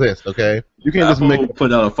doesn't exist, okay? You can't just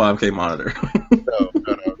put out a 5K monitor. No.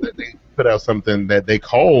 They put out something that they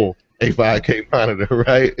call a 5K monitor,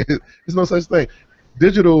 right? There's no such thing.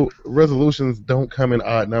 Digital resolutions don't come in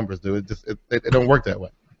odd numbers, dude. It don't work that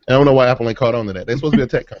way. I don't know why Apple ain't caught on to that. They're supposed to be a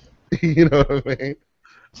tech company. You know what I mean?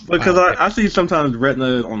 Because I see sometimes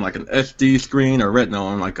Retina on like an SD screen or Retina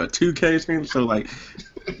on like a 2K screen. So like,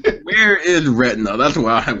 where is Retina? That's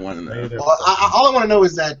what I want to know. Well, all I want to know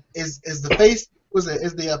is that is the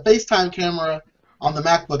FaceTime camera on the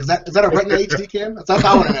MacBook, is that a Retina HD cam? That's what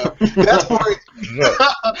I want to know.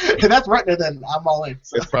 If that's Retina, then I'm all in.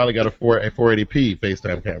 So. It's probably got a 480p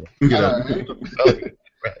FaceTime camera.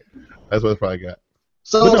 Right. That's what it's probably got.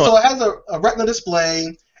 So it has a Retina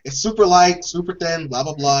display. It's super light, super thin, blah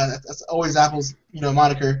blah blah. That's always Apple's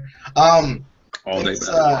moniker. It's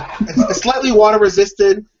slightly water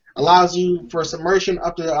resistant. Allows you for submersion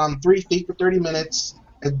up to 3 feet for 30 minutes.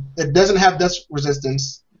 It doesn't have dust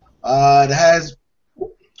resistance. It has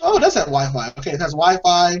it does have Wi-Fi. Okay, it has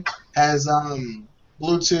Wi-Fi, has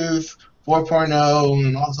Bluetooth 4.0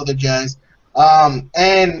 and all this other jazz.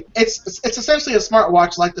 And it's essentially a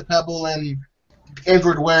smartwatch like the Pebble and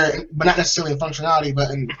Android Wear, but not necessarily in functionality,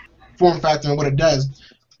 but in form factor and what it does.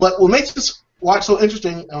 But what makes this watch so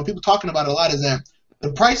interesting, and people talking about it a lot, is that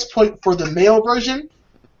the price point for the male version,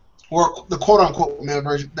 or the quote-unquote male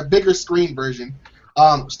version, the bigger screen version,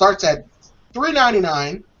 starts at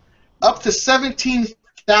 $399 up to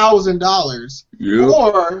 $17,000. Yep.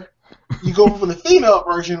 Or you go for the female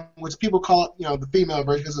version, which people call it, the female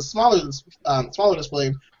version, because it's a smaller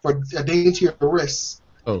display for a daintier wrists.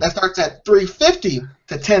 Oh. That starts at $350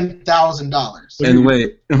 to $10,000. And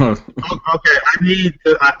wait. Okay, I need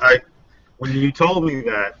to. When you told me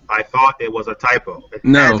that, I thought it was a typo.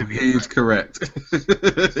 No, he's correct.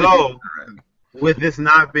 So, with this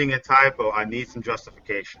not being a typo, I need some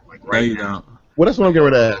justification. Like right now. Well, that's what I'm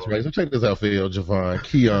getting ready to ask, right? So check this out, Phil, Javon,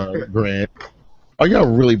 Keon, Grant. Are y'all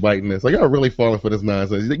really biting this? Are y'all really falling for this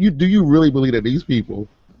nonsense? Do you really believe that these people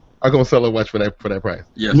are gonna sell a watch for that price.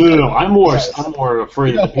 Yes. No. I'm more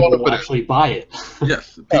afraid that people will actually buy it.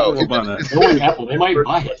 Yes. People will buy that. Knowing Apple, they might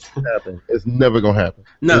buy it. It's never gonna happen.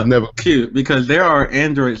 No, it's never cute, because there are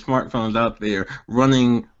Android smartphones out there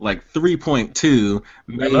running like 3.2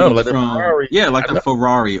 made like the from Ferrari. like the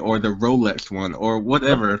Ferrari or the Rolex one or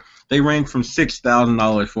whatever. They range from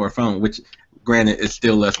 $6,000 for a phone, which granted is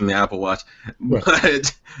still less than the Apple Watch,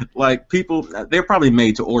 but like people, they're probably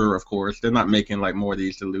made to order. Of course, they're not making like more of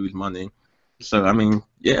these to lose money. So I mean,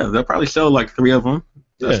 yeah, they'll probably sell like 3 of them.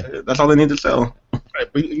 That's all they need to sell. Right,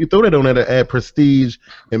 but you throw that on there to add prestige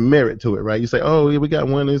and merit to it, right? You say, oh, yeah, we got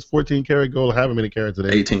one that's 14 karat gold, however many carats it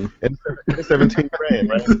is. 18. It's 17 grand,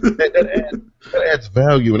 right? that adds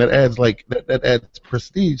value, and that adds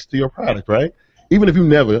prestige to your product, right? Even if you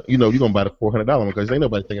never, you're going to buy the $400 one because ain't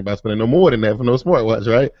nobody thinking about spending no more than that for no smartwatch,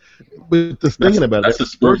 right? But just thinking about that's the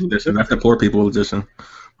sports edition. That's the poor people edition.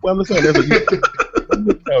 Well, I'm just saying, there's a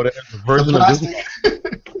version of this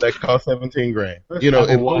that costs 17 grand.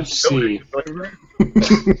 Watch C.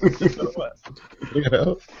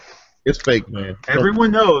 It's fake, man. Everyone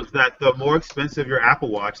knows that the more expensive your Apple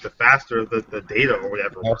Watch, the faster the data or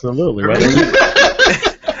whatever. Absolutely, right?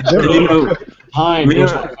 Time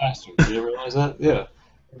goes on faster. Did you realize that? Yeah.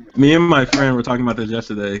 Me and my friend were talking about this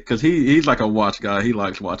yesterday because he's like a watch guy. He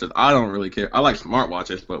likes watches. I don't really care. I like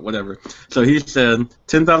smartwatches, but whatever. So he said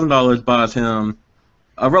 $10,000 buys him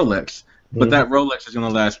a Rolex, but that Rolex is going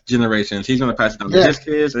to last generations. He's going to pass it down to his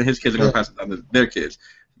kids, and his kids are going to pass it down to their kids.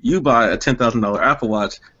 You buy a $10,000 Apple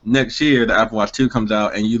Watch. Next year, the Apple Watch 2 comes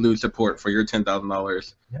out, and you lose support for your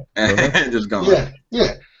 $10,000, and just gone.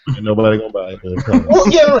 Yeah. And nobody gonna buy it. Well,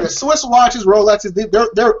 right. Swiss watches, Rolexes,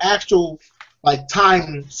 they're actual like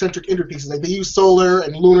time-centric interpieces. Like they use solar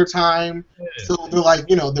and lunar time, so they're like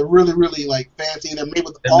they're really really like fancy. They're made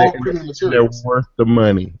with all premium materials. They're worth the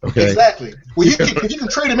money. Okay. Exactly. Well, you can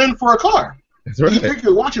trade them in for a car. That's right.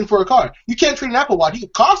 You're watching for a car. You can't trade an Apple Watch.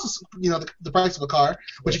 It costs the price of a car,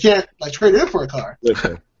 but you can't like trade it in for a car.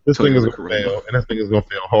 Listen, this thing is gonna fail, and this thing is gonna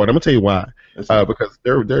fail hard. I'm gonna tell you why. Because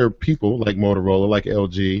there are people like Motorola, like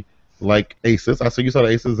LG, like Asus. I saw you saw the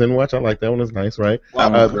Asus Zen watch. I like that one. It's nice, right?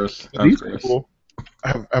 These people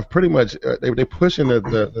have pretty much they pushing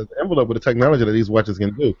the envelope with the technology that these watches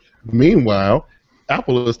can do. Meanwhile,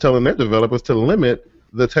 Apple is telling their developers to limit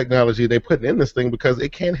the technology they put in this thing because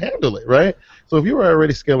it can't handle it, right? So if you're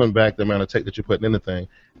already scaling back the amount of tech that you're putting in the thing,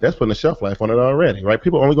 that's putting a shelf life on it already, right?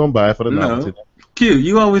 People are only going to buy it for the novelty. Q,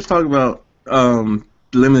 you always talk about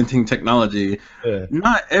limiting technology. Yeah.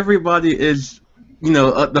 Not everybody is,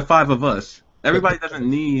 the 5 of us. Everybody doesn't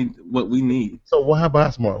need what we need. So why buy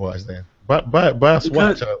a smartwatch then? Buy a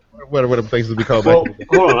Swatch, whatever the places we call back.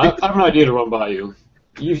 Hold on, I have an idea to run by you.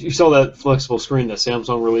 You saw that flexible screen that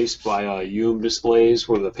Samsung released by Youm Displays,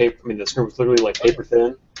 where the screen was literally like paper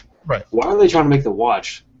thin. Right. Why are they trying to make the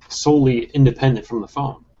watch solely independent from the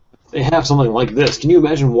phone? They have something like this. Can you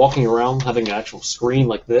imagine walking around having an actual screen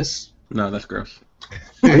like this? No, that's gross.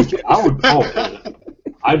 I would.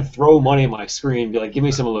 I'd throw money at my screen and be like, "Give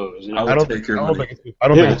me some of those." I don't think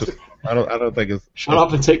it's. Shut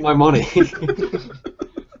up and take my money. Then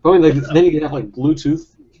you could have like Bluetooth.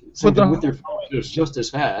 Something with your phone is just as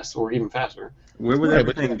fast, or even faster. Where would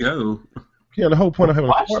everything go? Yeah, the whole point of having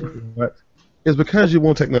a smartphone is because you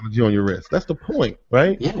want technology on your wrist. That's the point,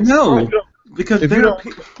 right? Yes. No, because if you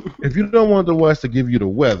don't want the watch to give you the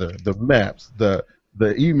weather, the maps, the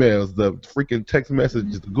emails, the freaking text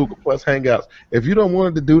messages, the Google Plus Hangouts, if you don't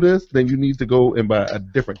want it to do this, then you need to go and buy a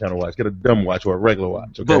different kind of watch. Get a dumb watch or a regular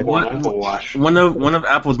watch. Okay? But one of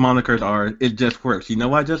Apple's monikers are it just works. You know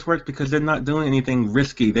why it just works? Because they're not doing anything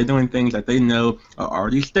risky. They're doing things that they know are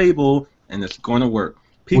already stable and it's going to work.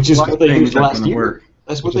 Which is what they did last year.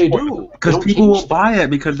 That's what they do. Because people will buy it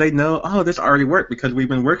because they know, this already worked because we've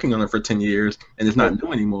been working on it for 10 years and it's not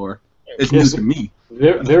new anymore. It's new to me.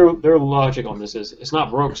 Their logic on this is it's not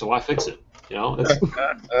broke, so why fix it? I like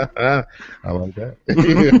that.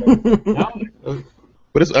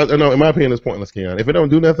 But it's in my opinion, it's pointless, Keon. If it don't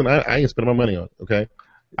do nothing, I ain't spending my money on it. Okay.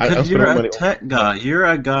 You're a tech guy. You're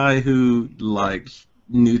a guy who likes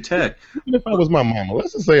new tech. Even if I was my mama,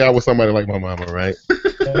 let's just say I was somebody like my mama, right?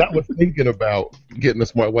 And I was thinking about getting a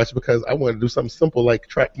smartwatch because I wanted to do something simple like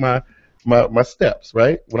track my steps,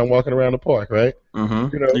 right? When I'm walking around the park, right?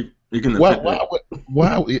 Mm-hmm. Why?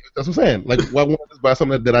 That's what I'm saying. Like, why won't I just buy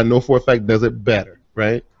something that I know for a fact does it better,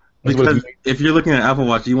 right? Because if you're looking at Apple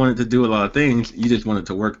Watch, you want it to do a lot of things. You just want it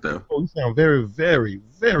to work, though. Oh, you sound very, very,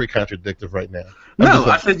 very contradictive right now. No,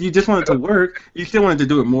 I said you just want it to work. You still wanted to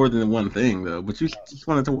do it more than one thing, though. But you just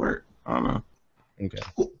want it to work. I don't know. Okay.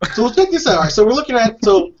 So we'll check this out. All right, so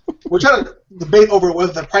we're trying to debate over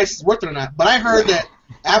whether the price is worth it or not. But I heard that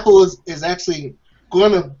Apple is actually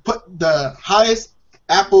going to put the highest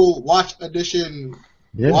Apple Watch Edition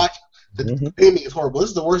watch. The naming is horrible. This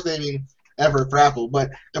is the worst naming ever for Apple,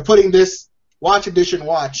 but they're putting this Watch Edition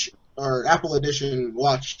watch, or Apple Edition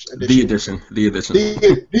watch edition. The edition. The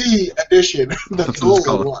edition. The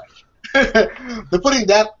gold watch. They're putting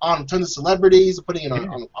that on tons of celebrities. They're putting it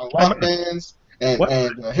on rock bands and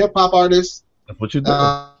hip hop artists. That's what you do.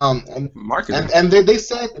 Marketing. And they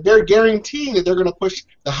said they're guaranteeing that they're going to push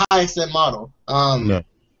the highest end model. No.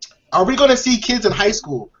 Are we going to see kids in high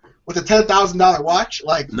school with a $10,000 watch?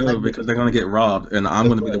 No, because they're going to get robbed, and I'm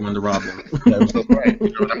going to be the one to rob them.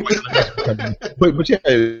 But yeah,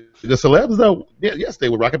 the celebs though, yes, they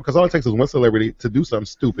would rock it because all it takes is one celebrity to do something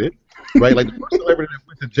stupid, right? Like the first celebrity that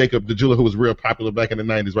went to Jacob the jeweler, who was real popular back in the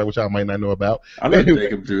 '90s, right? Which I might not know about. I know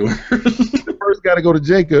Jacob jeweler. The first guy to go to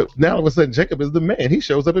Jacob. Now all of a sudden, Jacob is the man. He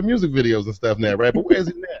shows up in music videos and stuff now, right? But where is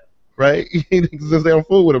he now, right? Since they don't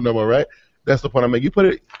fool with him no more, right? That's the point I make. You put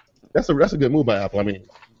it. That's a good move by Apple. I mean,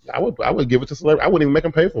 I would give it to celebrity. I wouldn't even make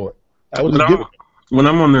them pay for it. I would just give it. What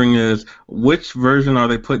I'm wondering is, which version are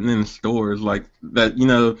they putting in stores? Like that,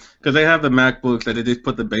 because they have the MacBooks that they just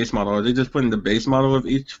put the base model. Are they just putting the base model of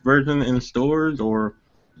each version in stores, or?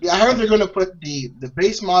 Yeah, I heard they're going to put the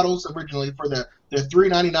base models originally for the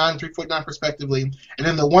 $399, $349 respectively, and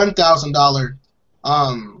then the $1,000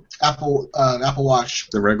 Apple Watch.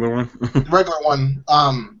 The regular one. The regular one.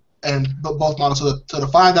 And both models. So the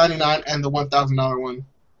 $599 and the $1,000 one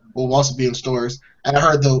will also be in stores. And I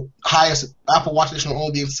heard the highest Apple Watch Edition will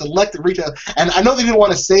only be in selected retail. And I know they didn't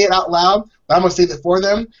want to say it out loud, but I'm going to say that for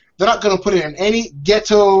them. They're not going to put it in any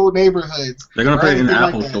ghetto neighborhoods. They're going to put it in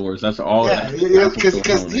Apple stores. That's all. Yeah,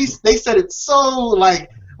 because they said it so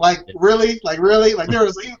like really, like there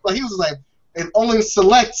was he was like it only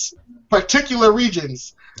selects particular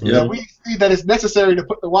regions that we see that it's necessary to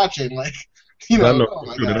put the watch in. Like, I know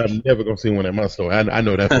that I'm never gonna see one at my store. I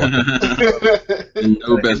know that.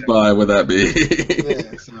 No Best Buy would that be?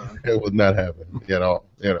 It would not happen at all.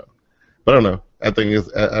 But I don't know. I don't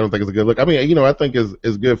think it's a good look. I mean, I think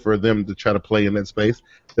it's good for them to try to play in that space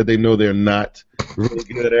that they know they're not really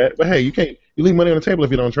good at. But hey, you leave money on the table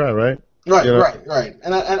if you don't try, right? Right.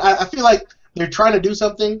 And I feel like they're trying to do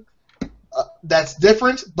something that's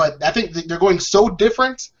different, but I think they're going so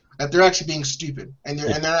different that they're actually being stupid, and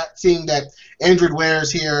they're not seeing that Android Wear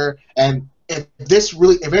is here, and if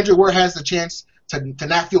Android Wear has the chance to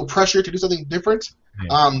not feel pressure to do something different,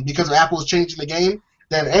 because of Apple's changing the game,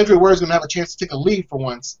 then Android Wear is going to have a chance to take a lead for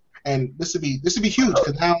once, and this would be huge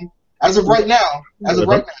because now, as of right now,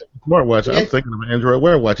 smartwatch. I'm thinking of an Android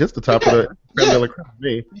Wear watch. It's the top of the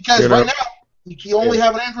me. Because right now you only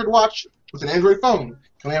have an Android watch with an Android phone.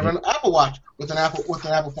 Can we have an Apple Watch with an Apple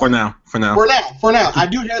phone? For now. I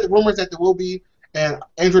do hear the rumors that there will be an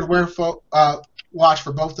Android Wear watch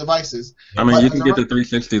for both devices. I mean, you can get the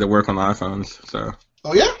 360 to work on iPhones. So.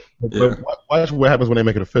 Oh yeah. But watch what happens when they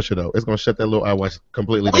make it official, though. It's gonna shut that little iWatch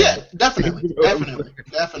completely down. Yeah, definitely.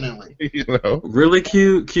 Really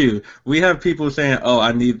cute. We have people saying, "Oh,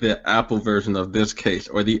 I need the Apple version of this case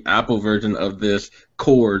or the Apple version of this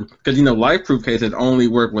cord," because LifeProof cases only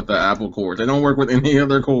work with the Apple cords. They don't work with any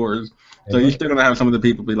other cords. So you're still gonna have some of the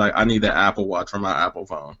people be like, "I need the Apple Watch for my Apple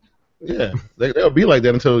phone." Yeah, they'll be like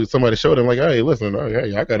that until somebody showed them, like, hey, listen,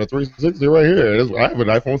 I got a 360 right here. I have an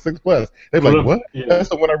iPhone 6 Plus. They're like, what? Yeah. That's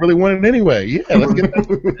the one I really wanted anyway. Yeah, let's get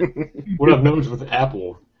that. What I've noticed with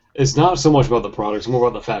Apple, it's not so much about the products, more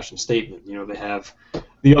about the fashion statement. They have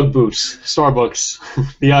the Ugg boots, Starbucks,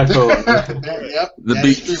 the iPhone, the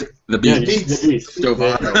Beats. The Beats.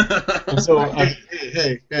 And so,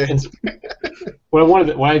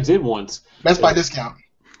 what I did once. That's by discount.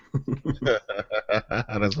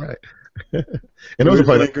 That's right. And those are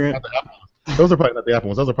probably not the Apple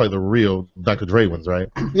ones. Those are probably the real Dr. Dre ones, right?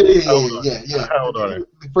 Yeah. How old are they?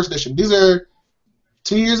 The first edition. These are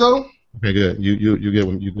 2 years old. Okay, good. You get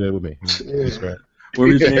with me. That's right. What were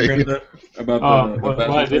you saying, Brenda, about what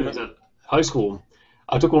I did was at high school,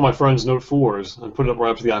 I took one of my friend's Note 4s and put it up right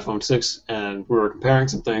up to the iPhone 6, and we were comparing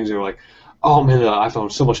some things. They were like, "Oh man, the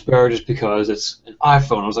iPhone's so much better just because it's an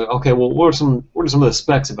iPhone." I was like, "Okay, well, what are some of the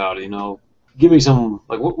specs about it? Give me some,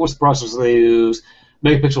 like, what's the processor they use,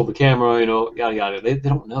 megapixel of the camera, yada yada." They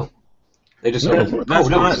don't know. They just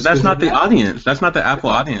that's not the audience. That's not the Apple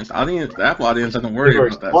audience. The Apple audience doesn't worry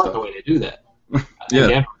about that stuff. The way they do that.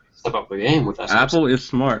 Yeah. Step up the game with that. Apple is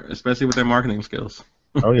smart, especially with their marketing skills.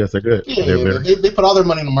 Oh yes, they're good. Yeah, they put all their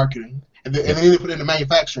money into marketing, and then they put it into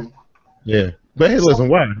manufacturing. Yeah. But hey, listen,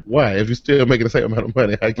 why? If you're still making the same amount of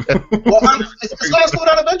money, I guess. Well, it's going to slow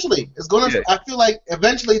down eventually. It's going to. I feel like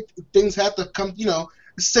eventually things have to come. The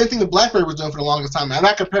same thing that BlackBerry was doing for the longest time. I'm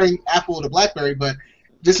not comparing Apple to BlackBerry, but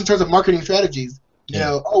just in terms of marketing strategies. You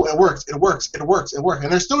know, oh, it works, it works, it works, it works, and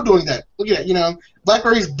they're still doing that. Look at it, you know,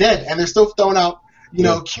 BlackBerry's dead, and they're still throwing out, you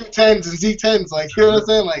know, Q10s and Z10s. Like, you know what I'm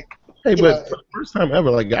saying? Like, hey, but for the first time ever,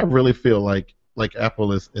 like, I really feel like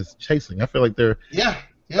Apple is chasing. I feel like they're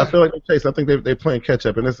I feel like they're chasing. I think they're playing catch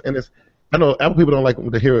up, and it's. I know Apple people don't like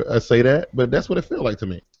to hear us say that, but that's what it feels like to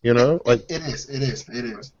me. You know, like it is.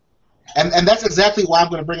 And that's exactly why I'm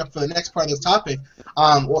going to bring up for the next part of this topic.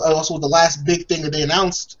 Also, the last big thing that they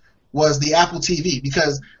announced was the Apple TV,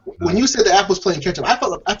 because when you said that Apple's playing catch up, I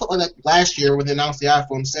felt like last year when they announced the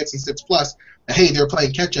iPhone 6 and 6 Plus, that, hey, they're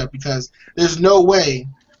playing catch up, because there's no way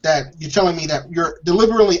that you're telling me that you're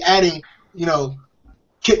deliberately adding, you know,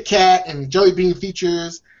 Kit Kat and Jelly Bean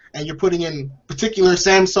features, and you're putting in particular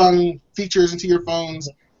Samsung features into your phones.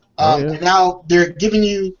 And now they're giving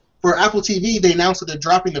you, for Apple TV, they announced that they're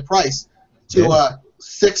dropping the price to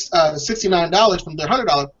 $69 from their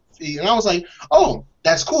 $100 fee, and I was like, oh,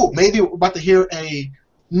 that's cool. Maybe we're about to hear a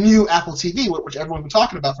new Apple TV, which everyone's been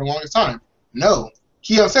talking about for the longest time. No.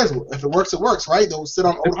 Keon says, if it works, it works, right? They'll sit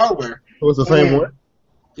on old hardware. It was the same one?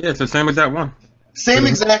 Yeah, it's the same exact one. Same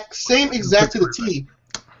exact to the T.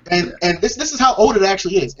 And this is how old it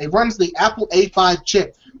actually is. It runs the Apple A5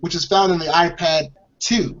 chip, which is found in the iPad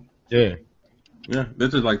 2. Yeah. Yeah,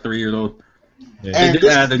 this is like 3 years old. Yeah. They did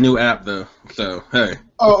add a new app though, so hey.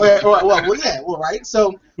 Right.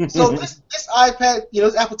 So this iPad, you know,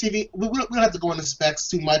 this Apple TV, we don't have to go into specs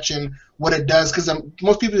too much and what it does, because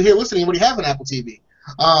most people here listening already have an Apple TV.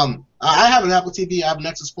 I have an Apple TV. I have a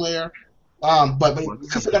Nexus player. But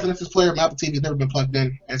because I have a Nexus player, my Apple TV has never been plugged in,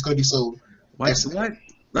 and it's going to be sold. What?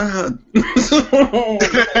 but I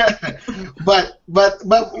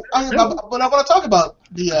want to talk about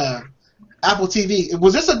the Apple TV.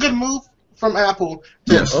 Was this a good move from Apple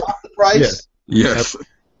to drop the price? Yes,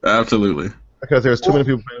 absolutely. Because there's too many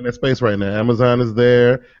people in that space right now. Amazon is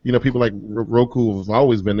there. You know, people like Roku have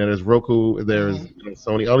always been there. There's Roku. There's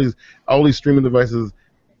Sony. All these streaming devices.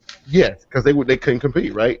 Yes, because they couldn't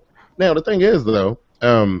compete, right? Now the thing is though,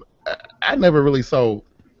 I never really saw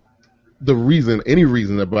any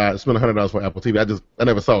reason to spend $100 for Apple TV. I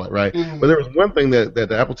never saw it, right? But there was one thing that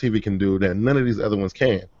the Apple TV can do that none of these other ones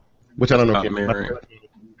can, which I don't know.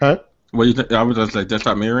 Huh? What do you think? I was just like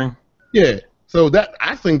desktop mirroring. Yeah. So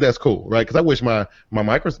I think that's cool, right? Because I wish my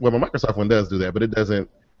Microsoft one does do that, but it doesn't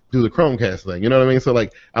do the Chromecast thing. You know what I mean? So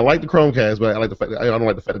like, I like the Chromecast, but I like the fact that I don't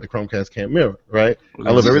like the fact that the Chromecast can't mirror, right?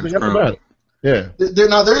 I love everything else about it. Yeah.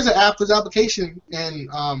 There's an application in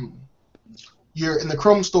in the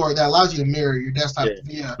Chrome store that allows you to mirror your desktop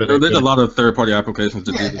via. But there's a lot of third-party applications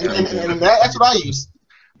to do this. And that's what I use.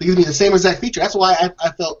 It gives me the same exact feature. That's why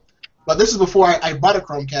I felt. But this is before I bought a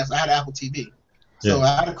Chromecast. I had an Apple TV. So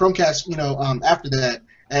I had a Chromecast, you know, after that,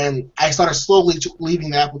 and I started slowly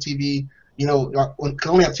leaving the Apple TV. You know, because I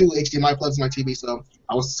only have 2 HDMI plugs in my TV, so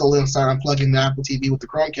I was slowly starting unplugging the Apple TV with the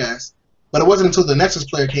Chromecast. But it wasn't until the Nexus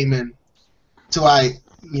player came in till I,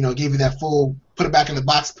 you know, gave you that full put it back in the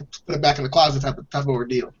box, put it back in the closet type of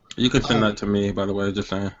ordeal. You could send that to me, by the way, just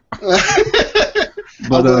saying.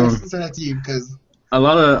 But I'll send that to you because. A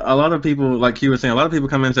lot of people, like he was saying, a lot of people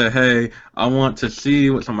come in and say, hey, I want to see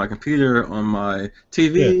what's on my computer, on my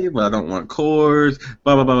TV, but I don't want cords,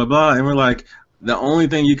 blah, blah, blah, blah, blah. And we're like, the only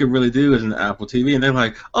thing you could really do is an Apple TV. And they're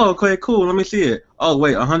like, oh, okay, cool, let me see it. Oh,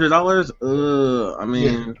 wait, $100? I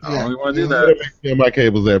mean, I don't really want to do that. Yeah, my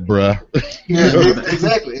cable's at, bruh.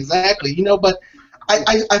 Exactly. You know, but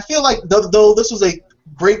I feel like though this was a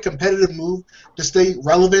great competitive move to stay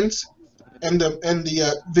relevant in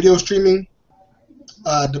the video streaming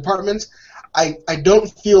departments, I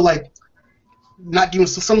don't feel like not giving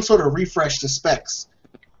some sort of refresh to specs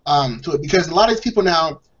to it, because a lot of these people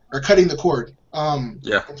now are cutting the cord in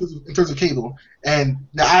terms of cable, and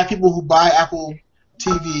now I have people who buy Apple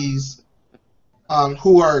TVs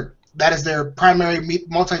that is their primary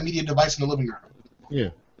multimedia device in the living room. Yeah,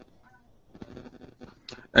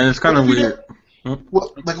 and it's kind of weird.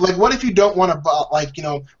 Well, like what if you don't want to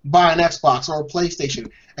buy an Xbox or a PlayStation,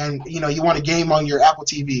 and you want to game on your Apple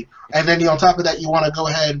TV, and then on top of that you want to go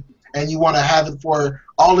ahead and you want to have it for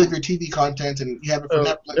all of your TV content, and you have it for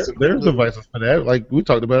Netflix. There's devices for that. Like we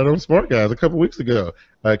talked about it on Smart Guys a couple weeks ago.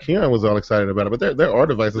 Keon was all excited about it, but there are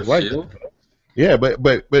devices like that. Yeah, but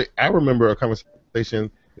I remember a conversation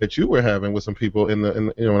that you were having with some people in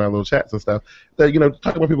our little chats and stuff, that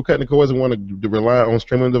talking about people cutting the cords and wanting to rely on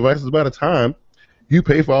streaming devices. By the time you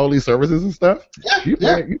pay for all these services and stuff, you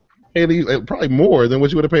pay probably more than what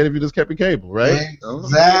you would have paid if you just kept your cable, right?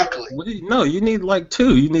 Exactly. No, you need like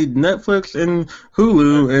 2. You need Netflix and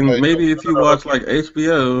Hulu, and maybe if you watch like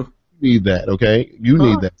HBO. You need that, okay? You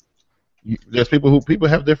need that. there's people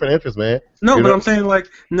have different interests, man. No, You but know? I'm saying like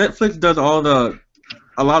Netflix does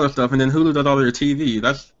a lot of stuff, and then Hulu does all your TV.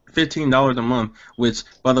 That's $15 a month, which,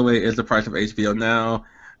 by the way, is the price of HBO now.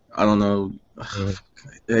 I don't know.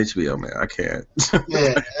 HBO, man, I can't.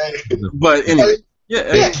 Yeah. But anyway,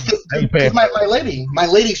 Yeah. My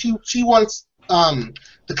lady, she wants to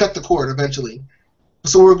cut the cord eventually.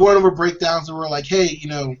 So we're going over breakdowns, and we're like, hey,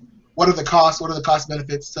 what are the costs? What are the cost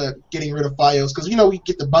benefits to getting rid of FiOS? Because we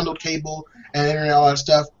get the bundled cable and internet, all that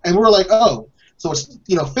stuff, and we're like, oh, so it's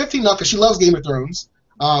 $15 because she loves Game of Thrones.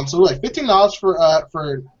 So we're like $15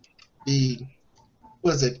 for the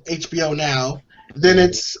HBO Now. Then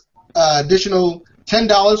it's additional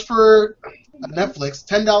 $10 for Netflix,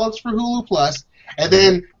 $10 for Hulu Plus, and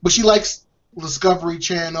then but she likes Discovery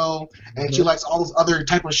Channel and she likes all those other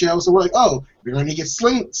type of shows. So we're like, oh, we're going to get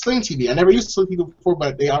Sling TV. I never used Sling TV before,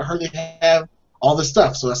 but I heard they have all this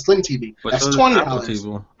stuff. So that's Sling TV. but That's so $20. Apple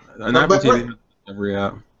TV. And Apple TV has every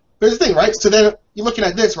app. But here's the thing, right? So then you're looking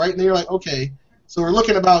at this, right? And then you're like, okay, so we're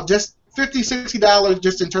looking about just $50, $60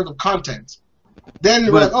 just in terms of content.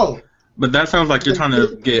 Then we're like, oh. But that sounds like you're trying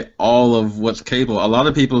to get all of what's cable. A lot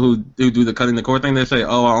of people who do the cutting the cord thing, they say,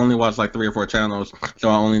 oh, I only watch like 3 or 4 channels, so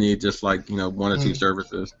I only need just like 1 or 2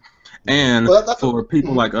 services. And for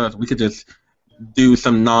people like us, we could just do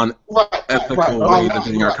some non-ethical ways of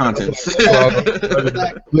getting our content.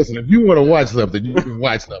 Listen, if you want to watch something, you can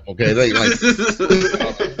watch stuff, okay?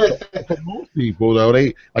 For most people, though,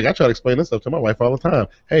 I try to explain this stuff to my wife all the time.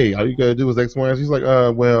 Hey, all you got to do is X, Y, and she's like,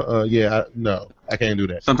 no, I can't do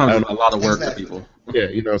that. Sometimes it's a lot of work for people. Yeah,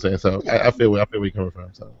 you know what I'm saying? So I feel where you're coming from,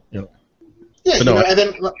 so, Yeah, and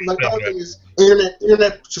then the other thing is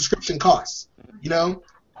internet subscription costs.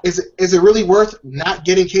 Is it really worth not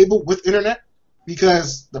getting cable with internet?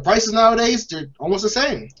 Because the prices nowadays, they're almost the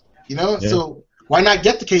same. So why not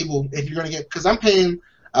get the cable if you're going to get? Because I'm paying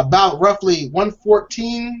about roughly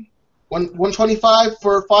 $114, $125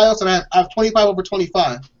 for FiOS, and I have 25 over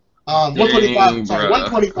 25. 125. Sorry,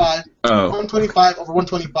 125. Oh. 125 over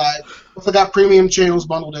 125. Plus I got premium channels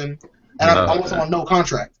bundled in, and I'm almost on no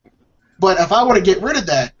contract. But if I were to get rid of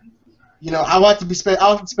that, I'll have to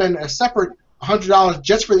spend a separate $100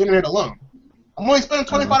 just for the internet alone. I'm only spending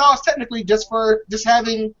 $25 technically just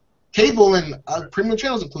having cable and premium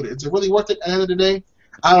channels included. Is it really worth it at the end of the day?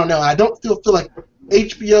 I don't know. I don't feel like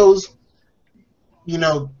HBO's,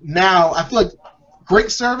 now I feel like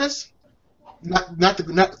great service,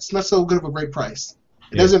 not so good of a great price.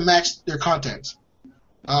 It doesn't match their content.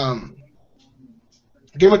 Game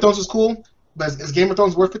of Thrones is cool, but is Game of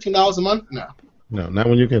Thrones worth $15 a month? No. No, not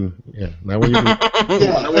when you can. Yeah, not when you can.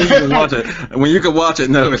 Not when you can watch it. When you can watch it,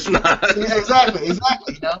 no, it's not. Yeah, exactly.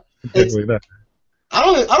 Exactly not. I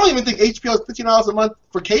don't even think HBO is $15 a month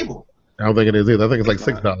for cable. I don't think it is either. I think it's like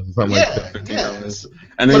 $6 or something like that. Yeah.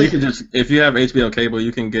 And then you can just, if you have HBO cable,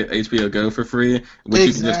 you can get HBO Go for free, which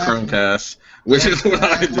you can just Chromecast, which is what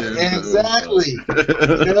I do. Exactly.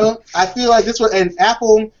 I feel like this was, and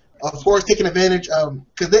Apple, of course, taking advantage of,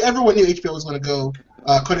 because everyone knew HBO was going to go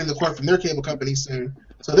cutting the cord from their cable company soon.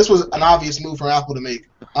 So this was an obvious move for Apple to make.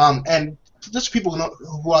 And just people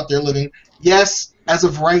who out there living, yes, as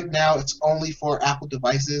of right now, it's only for Apple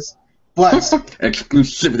devices, but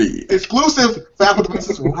exclusive for Apple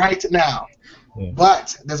devices right now. Yeah.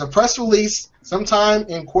 But there's a press release sometime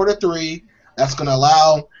in Q3 that's going to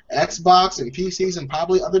allow Xbox and PCs and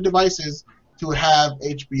probably other devices to have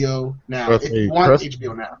HBO Now. If you want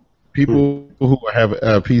HBO Now. People who have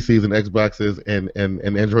PCs and Xboxes and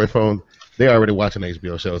Android phones, they're already watching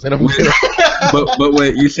HBO shows. And but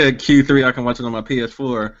wait, you said Q3 I can watch it on my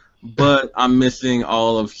PS4, but I'm missing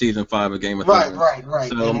all of Season 5 of Game of Thrones. Right.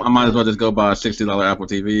 So I might as well just go buy a $60 Apple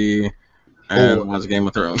TV and watch Game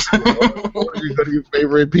of Thrones. Or you go to your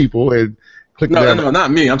favorite people and click No,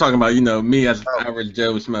 not me. I'm talking about, me as average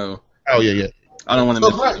Joe Schmo. Oh, yeah. I don't want to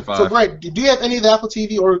miss Season 5. So, Greg, do you have any of the Apple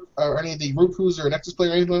TV or any of the Roku's or Nexus Play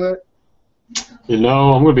or anything like that? I'm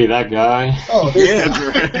going to be that guy. Oh, yeah,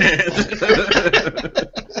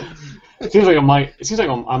 It seems like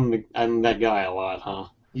I'm that guy a lot, huh?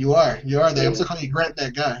 You are there. I'm still calling you Grant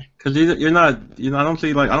that guy. Because you're not, I don't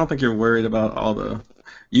think you're worried about all the.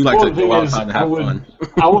 You like to go outside and have fun.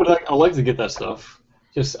 I like to get that stuff.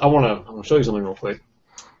 I want to show you something real quick.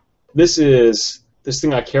 This is this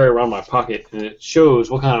thing I carry around my pocket, and it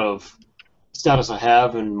shows what kind of status I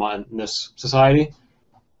have in this society.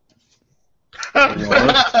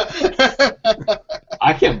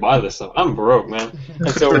 I can't buy this stuff. I'm broke, man.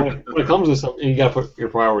 And so when it comes to something, you gotta put your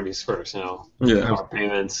priorities first, Yeah.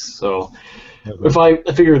 Payments. So if I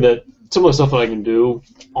figure that some of the stuff that I can do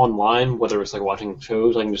online, whether it's like watching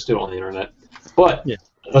shows, I can just do it on the internet. But that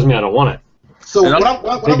doesn't mean I don't want it. So what I'm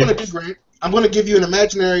going to do, Grant, I'm going to give you an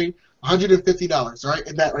imaginary $150, right?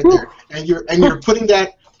 And that right there, and you're putting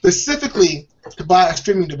that specifically to buy a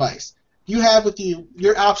streaming device. You have with you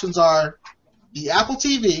your options are the Apple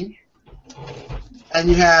TV, and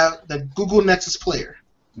you have the Google Nexus player.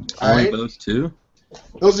 All right, those two.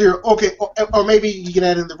 Those are your or maybe you can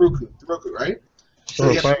add in the Roku, right? So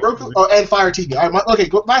you have Roku and Fire TV. All right,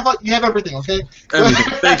 my fault. You have everything, okay?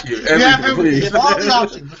 Everything. Thank you. You have everything. You have all the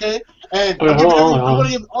options, okay? And I'm going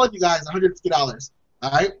to give all of you guys $150.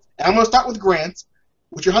 All right? And I'm going to start with Grant.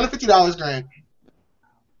 With your $150, Grant,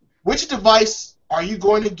 which device are you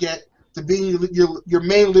going to get to be your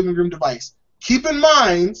main living room device? Keep in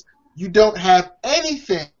mind, you don't have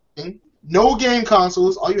anything, no game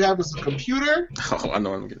consoles. All you have is a computer. Oh, I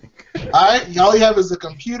know what I'm getting. All right? All you have is a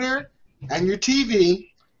computer and your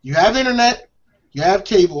TV. You have internet. You have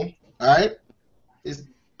cable. All right?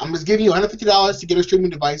 I'm just giving you $150 to get a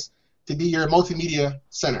streaming device to be your multimedia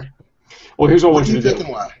center. Well, here's what I want you to think do.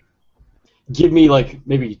 And why? Give me like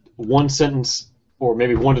maybe one sentence or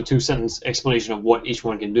maybe 1 to 2 sentence explanation of what each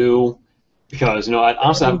one can do. Because,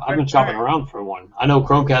 honestly, I've been shopping around for one. I know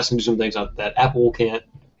Chromecast can do some things that Apple can't.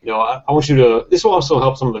 I want you to. This will also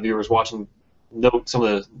help some of the viewers watching note some of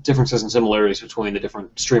the differences and similarities between the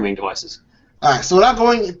different streaming devices. All right, so without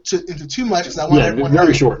going into too much, because I want everyone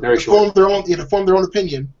very short. Form their own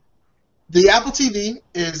opinion. The Apple TV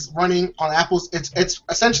is running on Apple's. It's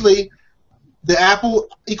essentially the Apple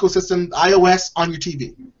ecosystem, iOS on your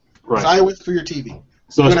TV. Right. It's iOS for your TV.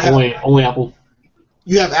 So it's only Apple.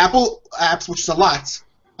 You have Apple apps, which is a lot.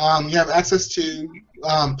 You have access to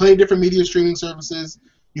plenty of different media streaming services.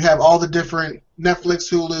 You have all the different Netflix,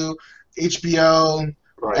 Hulu, HBO.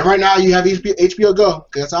 Right. And right now you have HBO Go.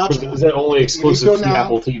 That's optional. Is that only exclusive to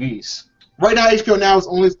Apple TVs? Right now, HBO Now is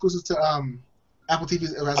only exclusive to Apple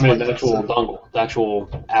TVs. I mean, the actual dongle, the actual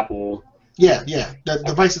Apple. Yeah, the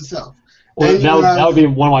device itself. Well, that would be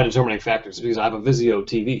one of my determining factors because I have a Vizio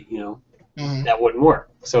TV. That wouldn't work.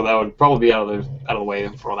 So that would probably be out of the way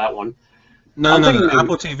for that one. No.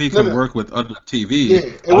 Apple TV can work with other TV. Yeah,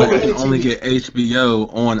 you can only get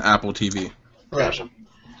HBO on Apple TV. Right. Gotcha.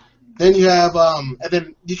 Then you have and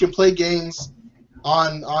then you can play games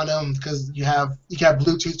on them because you have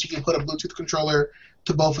Bluetooth. You can put a Bluetooth controller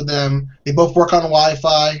to both of them. They both work on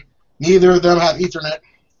Wi-Fi. Neither of them have Ethernet.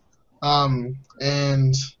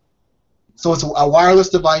 And so it's a wireless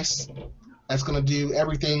device that's going to do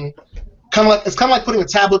everything. It's kind of like putting a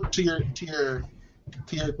tablet to your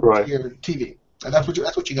TV. And that's what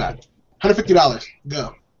you got. $150.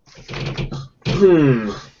 Go.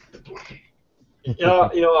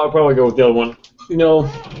 I'll probably go with the other one.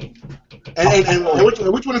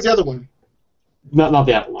 And which one is the other one? Not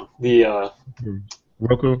the Apple one. The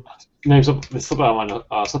Roku. Name slipped out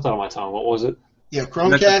of my tongue. What was it? Yeah,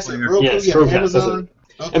 Chromecast, Roku, Chromecast, Amazon.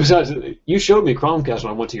 Okay. And besides, you showed me Chromecast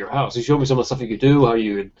when I went to your house. You showed me some of the stuff you could do, how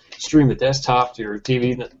you could stream the desktop to your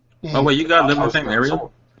TV. Oh wait, you guys live in the same area?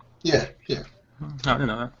 Yeah. I didn't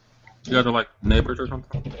know that. You guys are like neighbors or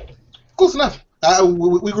something? Close enough.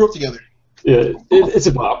 We grew up together. Yeah, it's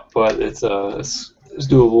a bop, but it's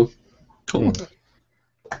doable. Cool.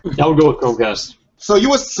 I would go with Chromecast. So you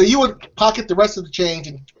would pocket the rest of the change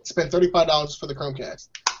and spend $35 for the Chromecast.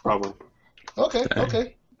 Probably. Okay.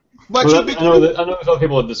 But I know there's other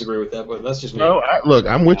people that disagree with that, but that's just me. No, look,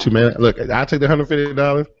 I'm with you, man. Look, I take the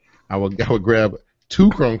 $150. I would grab 2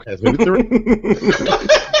 Chromecasts, maybe 3.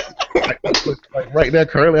 Like right now,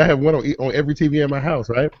 currently, I have one on every TV in my house,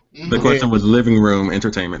 right? The question was living room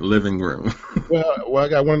entertainment, living room. Well, I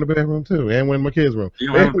got one in the bedroom too, and one in my kids' room. You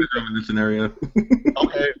don't have a bedroom in this scenario.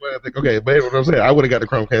 Okay, but what I'm saying, I would have got the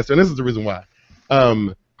Chromecast, and this is the reason why.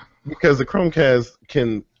 Because the Chromecast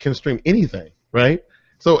can stream anything, right?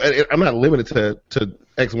 So I'm not limited to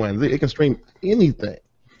X, Y, and Z. It can stream anything.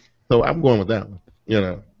 So I'm going with that one.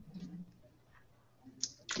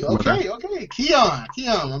 Okay. Keon,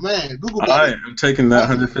 my man. Google. I am taking that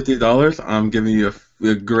 $150. I'm giving you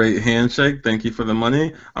a great handshake. Thank you for the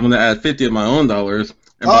money. I'm going to add 50 of my own dollars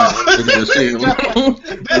and buy an NVIDIA Shield.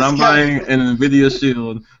 And I'm buying an NVIDIA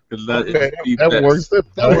Shield because that works.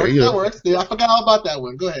 That works. Yeah, I forgot all about that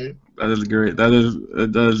one. Go ahead. That is great.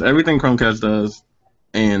 It does everything Chromecast does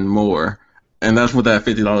and more. And that's what that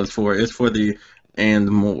 $50 for. It's for the and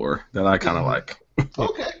more that I kind of like.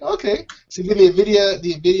 Okay. So you give me the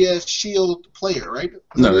NVIDIA Shield player, right?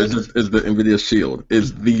 No, it's the NVIDIA Shield.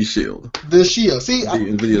 It's the Shield. The Shield. See,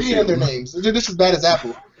 NVIDIA Shield. Their names. They're just as bad as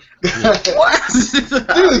Apple. What?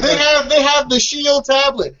 Dude, they have the Shield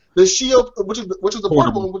tablet. The Shield, which is the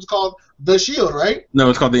portable one, which is called the Shield, right? No,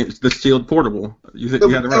 it's called the Shield Portable. You had it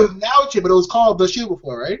right. It was now chip, but it was called the Shield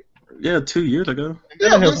before, right? Yeah, 2 years ago.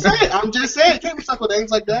 Yeah, I'm just saying. Can't be stuck with names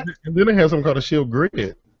like that. And then they have something called a Shield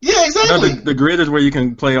Grid. Yeah, exactly. No, the grid is where you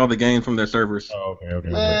can play all the games from their servers. Oh,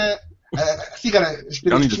 okay. You gotta.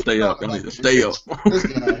 Y'all need to stay up. I got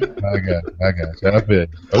you. I bet.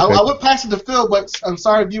 Okay. I would pass it to Phil, but I'm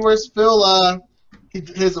sorry, viewers. Phil,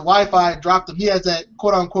 his Wi-Fi dropped him. He has that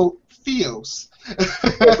quote unquote Fios. He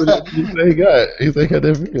said he got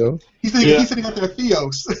that video. He said he got that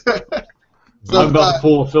Fios. I'm about to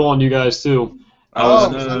pull a Phil on you guys too. I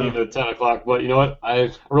was at 10 o'clock, but you know what?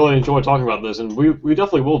 I really enjoy talking about this, and we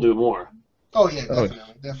definitely will do more. Oh yeah,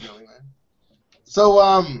 definitely, man. So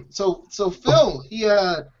Phil,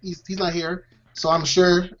 he's not here, so I'm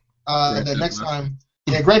sure that next time,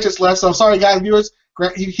 Grant just left. So I'm sorry, guys, viewers.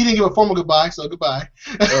 Grant, he didn't give a formal goodbye, so goodbye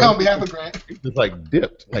on behalf of Grant. He just like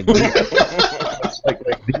dipped, like DIP.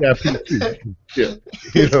 You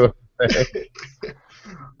know.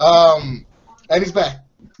 And he's back.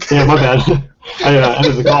 Yeah, my bad. I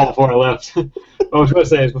ended the call before I left. What I was going to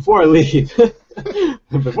say is before I leave,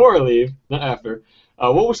 not after,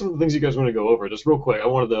 what were some of the things you guys want to go over? Just real quick. I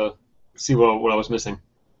wanted to see what I was missing.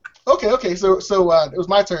 Okay. So it was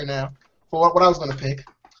my turn now for what I was going to pick.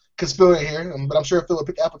 Because Phil ain't here, but I'm sure Phil will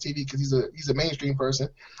pick Apple TV because he's a mainstream person.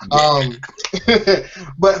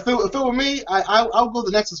 But Phil with me, I'll go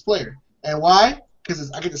the Nexus player. And why? Because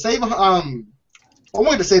I get to save. I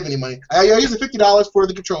won't get to save any money. I use the $50 for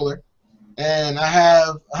the controller, and I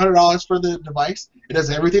have $100 for the device. It does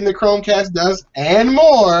everything the Chromecast does and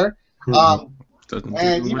more. And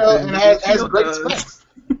it has great specs.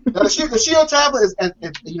 Now, the Shield tablet is,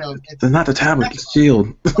 it's not the tablet, it's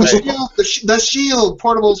Shield. The Shield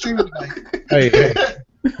portable streaming device. Hey,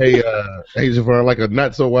 Javon, like a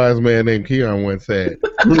not so wise man named Keon once said,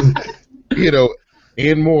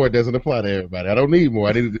 and more doesn't apply to everybody. I don't need more.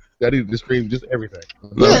 I need to stream just everything.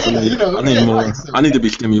 I need more. I need to be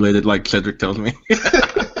stimulated, like Cedric tells me.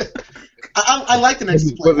 I like the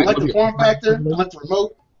Nexus Play. I like the form factor. I like the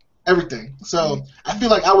remote. Everything. So I feel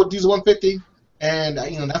like I would use 150, and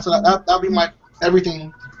that's what that'll be my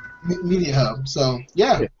everything media hub. So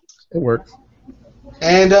yeah, it works.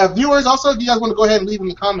 And viewers, also, if you guys want to go ahead and leave in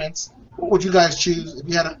the comments, what would you guys choose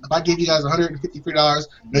if I gave you guys $153?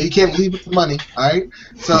 No, you can't leave with the money. All right.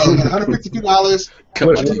 So $153. Cut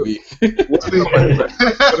my TV.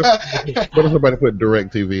 What if somebody put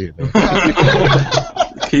Direct TV in there?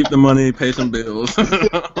 Keep the money, pay some bills.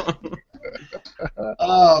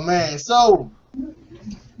 Oh man, so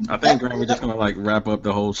I think Grant, we're just gonna wrap up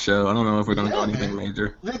the whole show. I don't know if we're gonna do anything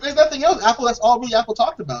major. There's nothing else. That's all really Apple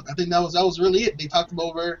talked about. I think that was really it. They talked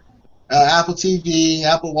over Apple TV,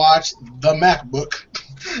 Apple Watch, the MacBook,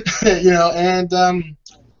 and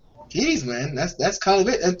geez, man, that's kind of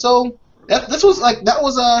it. And so that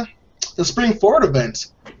was the Spring Forward event.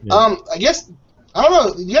 Yeah. I guess. I don't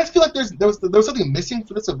know. Do you guys feel like there was something missing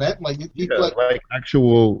for this event? Like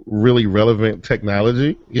actual really relevant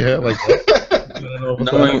technology? Yeah, like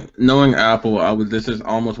knowing Apple, this is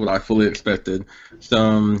almost what I fully expected.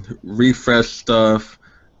 Some refresh stuff.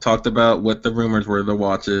 Talked about what the rumors were, the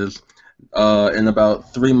watches. In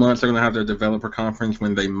about 3 months, they're going to have their developer conference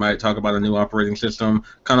when they might talk about a new operating system.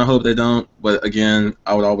 Kind of hope they don't, but again,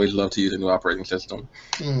 I would always love to use a new operating system.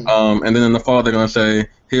 And then in the fall, they're going to say,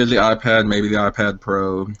 here's the iPad, maybe the iPad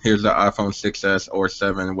Pro. Here's the iPhone 6s or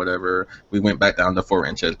 7, whatever. We went back down to 4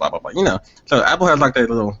 inches, blah, blah, blah. So Apple has they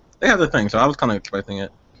have their thing, so I was kind of expecting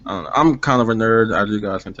it. I don't know. I'm kind of a nerd, as you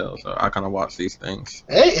guys can tell, so I kind of watch these things.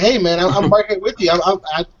 Hey, man, I'm right here with you.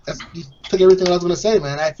 You took everything I was going to say,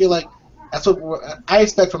 man. I feel like that's what I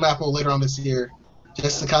expect from Apple later on this year,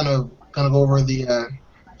 just to kind of go over the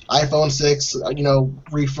iPhone 6,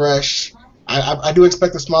 refresh. I do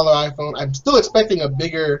expect a smaller iPhone. I'm still expecting a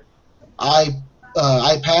bigger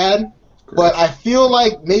iPad, but I feel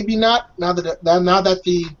like maybe not now that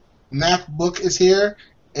the MacBook is here.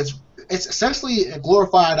 It's essentially a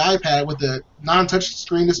glorified iPad with a non-touch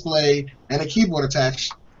screen display and a keyboard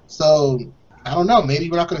attached. So I don't know. Maybe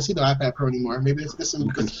we're not going to see the iPad Pro anymore. Maybe this is. You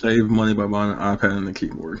can save money by buying an iPad and a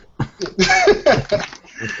keyboard.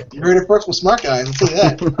 You heard it first with Smart Guys. I'll tell you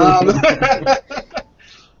that.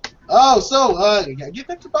 I guess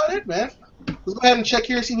that's about it, man. Let's go ahead and check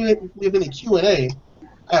here, see if we have any Q&A.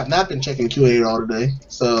 I have not been checking Q&A all today,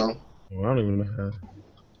 so. Well, I don't even know how.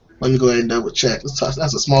 Let me go ahead and double check.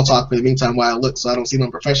 That's a small talk for the meantime while I look, so I don't seem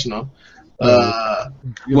unprofessional. Speaking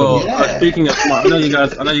of smart, I know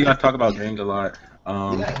you guys talk about games a lot.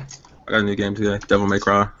 I got a new game today, Devil May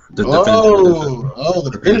Cry. The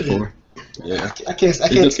definitive. Yeah. I can't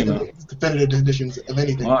see the definitive editions of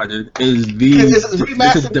anything. Why, dude? This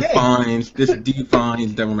defines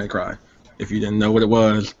Devil May Cry. If you didn't know what it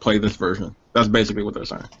was, play this version. That's basically what they're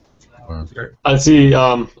saying. I see.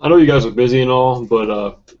 I know you guys are busy and all,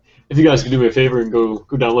 but if you guys could do me a favor and go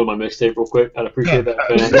download my mixtape real quick, I'd appreciate that.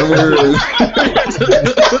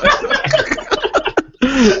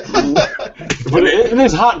 But it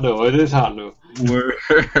is hot though. It is hot though. Word.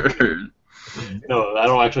 No, I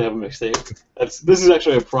don't actually have a mixtape. This is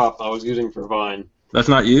actually a prop I was using for Vine. That's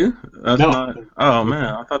not you? That's No. not. Oh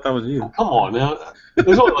man, I thought that was you. Come on now.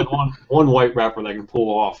 There's only like one white rapper that can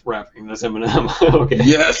pull off rapping. That's Eminem. Okay.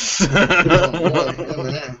 Yes. I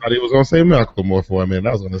thought he was gonna say Malcolm more for a minute.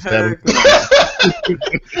 I was gonna stab him.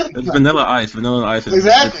 It's Vanilla Ice. Vanilla Ice is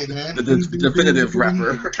Exactly, man. the definitive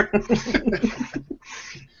rapper.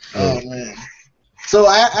 Oh man. So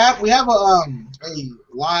we have a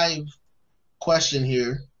live question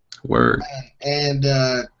here, Word. and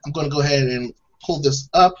I'm going to go ahead and pull this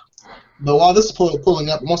up. But while this is pulling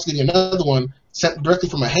up, I'm also getting another one sent directly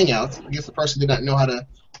from a Hangout. I guess the person did not know how to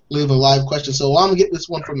leave a live question. So while I'm getting this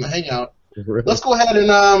one from the Hangout, let's go ahead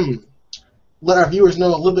and let our viewers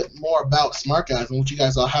know a little bit more about Smart Guyz and what you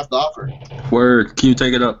guys all have to offer. Word. Can you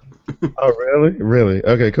take it up? Oh, really? Really?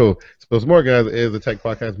 Okay, cool. So Smart Guyz is a tech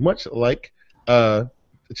podcast, much like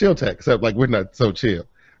Chill Tech, except like we're not so chill,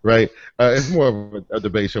 right? It's more of a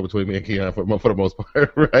debate show between me and Keon for the most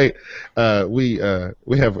part, right? We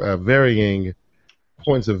have varying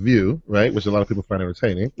points of view, right, which a lot of people find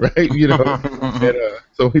entertaining, right? You know, and,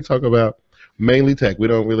 so we talk about mainly tech. We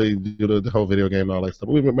don't really do the whole video game and all that stuff.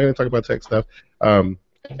 But we mainly talk about tech stuff and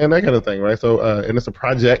that kind of thing, right? So and it's a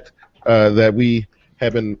project that we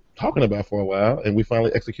have been talking about for a while, and we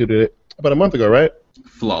finally executed it about a month ago, right?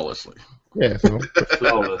 Flawlessly. Yeah, so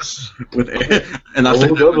Flawless. And I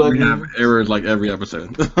think that we have errors like every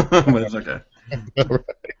episode, but it's okay. right. But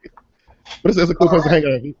it's a cool place to hang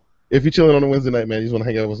out. If you're chilling on a Wednesday night, man, you just want to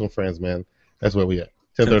hang out with some friends, man. That's where we at.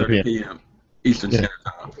 10:30 p.m. Eastern Standard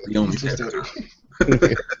Time. The only standard time.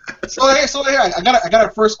 So here, I got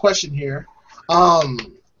our first question here, and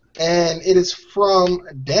it is from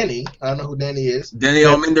Danny. I don't know who Danny is. Danny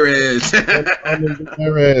Almendarez.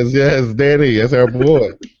 Almendarez, yes, Danny, that's our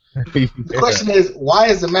boy. The question is, why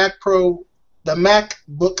is the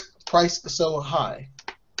MacBook price so high?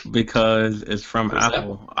 Because it's from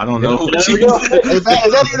Apple. I don't know. Is that even?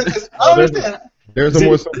 I don't understand. There's a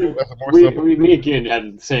more simple. That's a more simple. Me and Ken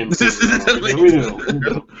had the same. We do.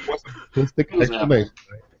 Simplistic explanation.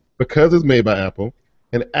 Right? Because it's made by Apple,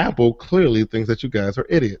 and Apple clearly thinks that you guys are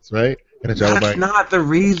idiots, right? And That's not the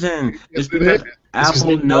reason. It's because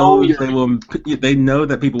Apple knows they know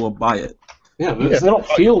that people will buy it. Yeah, they don't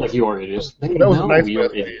feel like you're idiots. They know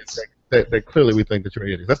you're idiots. That clearly we think that you're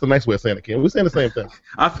idiots. That's the nice way of saying it, Ken. We're saying the same thing.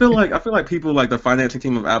 I feel like people like the financing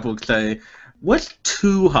team of Apple say, "What's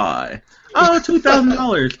too high? Oh,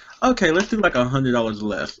 $2,000. Okay, let's do like $100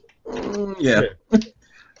 less." Yeah,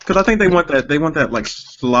 because I think they want that like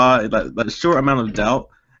slide, like short amount of doubt,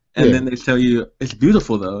 and then they tell you it's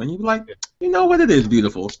beautiful though, and you're like, you know what, it is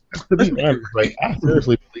beautiful. To be honest, like, I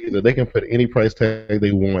seriously believe that they can put any price tag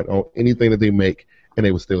they want on anything that they make, and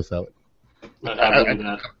they will still sell it.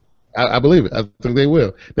 I believe it. I think they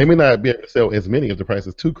will. They may not be able to sell as many if the price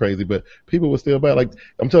is too crazy, but people will still buy. Like,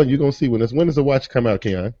 I'm telling you, you're gonna see when does the watch come out,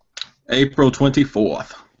 Keon? April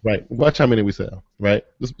 24th. Right. Watch how many we sell. Right.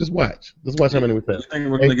 Just watch. Just watch how many we sell. You think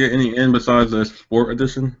we're gonna get any in besides the sport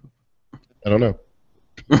edition? I don't know.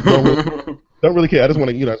 Don't really care. I just want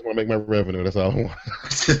to make my revenue. That's all I want.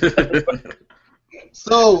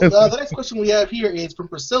 So the next question we have here is from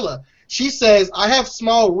Priscilla. She says, "I have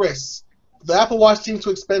small wrists. The Apple Watch seems too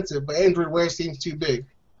expensive, but Android Wear seems too big."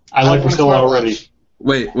 I like Priscilla already.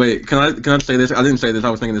 Wait. Can I say this? I didn't say this. I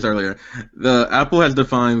was thinking this earlier. The Apple has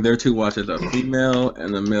defined their two watches: a female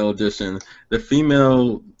and a male edition. The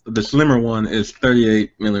female, the slimmer one, is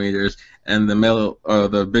 38 millimeters, and the male,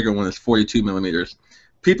 the bigger one, is 42 millimeters.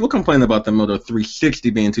 People complain about the Moto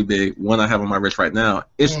 360 being too big. One I have on my wrist right now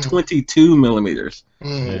is 22 millimeters.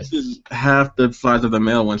 This is half the size of the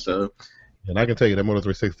male one. So, and I can tell you that Moto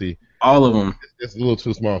 360, all of them, it's a little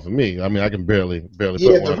too small for me. I mean, I can barely put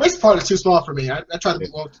the one. wrist part is too small for me. I tried to be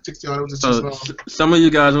 160 on it, was just too small. Some of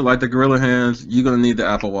you guys with like the gorilla hands, you're gonna need the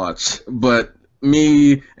Apple Watch. But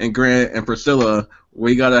me and Grant and Priscilla,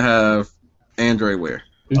 we gotta have Android Wear.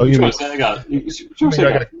 Oh, you mean I got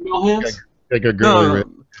female hands?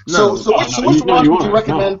 No. So which watch would you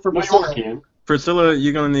recommend for Priscilla? Priscilla,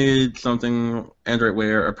 you're gonna need something Android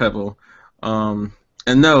Wear or Pebble. And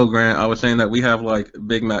no, Grant, I was saying that we have like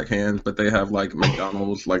Big Mac hands, but they have like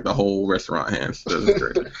McDonald's, like the whole restaurant hands. So it's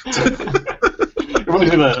great.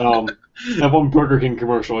 Reminds me of that one Burger King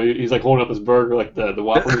commercial. He's like holding up his burger, like the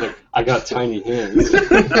Whopper. He's like, "I got tiny hands."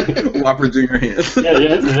 Whopper Junior hands.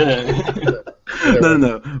 Yeah.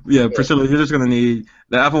 No. Yeah, Priscilla, you're just gonna need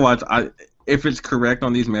the Apple Watch. If it's correct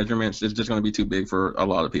on these measurements, it's just gonna be too big for a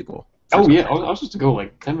lot of people. Oh yeah, I was supposed to go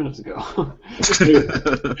like 10 minutes ago.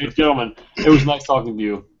 Hey, gentlemen, it was nice talking to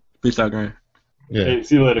you. Peace out, Grant. Yeah. Hey,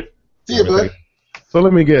 see you later. See you, bud. So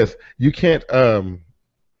let me guess. You can't change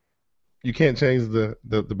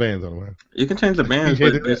the bands on them. You can change the bands,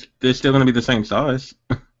 but they're still gonna be the same size.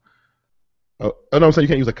 No, I'm saying you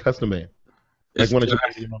can't use a custom band. Like one that you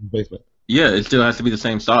have in your mom's basement. Yeah, it still has to be the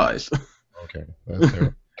same size. Okay, that's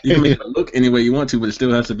terrible. You can make it look any way you want to, but it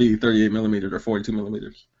still has to be 38 millimeters or 42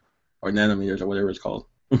 millimeters or nanometers or whatever it's called.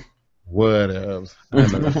 What else?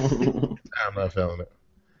 I'm not feeling it.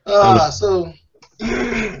 So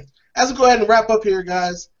as we go ahead and wrap up here,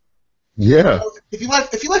 guys. Yeah. If you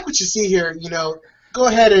like what you see here, go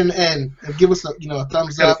ahead and give us a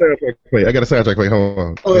thumbs up. I got a soundtrack play. Hold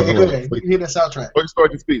on. Oh, yeah, go ahead. You hear that soundtrack. Before you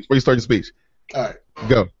start your speech. All right.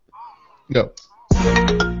 Go.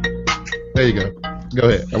 There you go. Go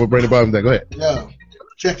ahead. I'm gonna bring the bottom down. Go ahead. Yo,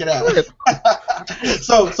 check it out.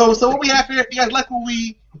 So what we have here, if you guys like what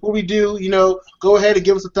we do, go ahead and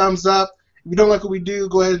give us a thumbs up. If you don't like what we do,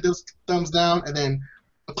 go ahead and do a thumbs down, and then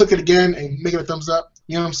click it again and make it a thumbs up.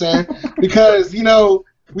 You know what I'm saying? Because we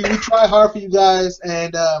try hard for you guys,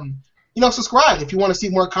 and subscribe if you want to see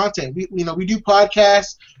more content. We do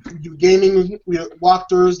podcasts, we do gaming, we do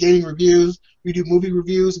walkthroughs, gaming reviews, we do movie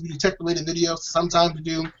reviews, we do tech related videos. Sometimes we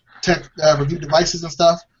do tech review devices and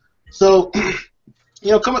stuff. So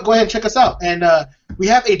go ahead and check us out. And we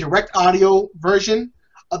have a direct audio version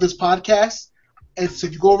of this podcast. And so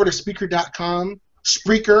if you go over to Spreaker.com,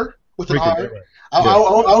 Spreaker with an R. Right. I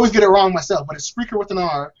always get it wrong myself, but it's Spreaker with an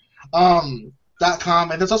R.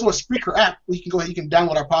 .com, and there's also a Spreaker app where you can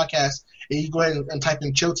download our podcast, and you can go ahead and type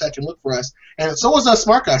in Chill Tech and look for us. And so is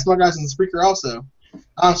Smart Guyz. Smart Guyz is in Spreaker also.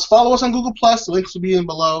 So follow us on Google+. The links will be in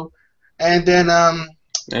below. And then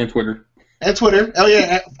and Twitter. And Twitter. Oh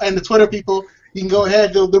yeah, and the Twitter people. You can go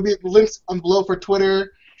ahead. There'll be links on below for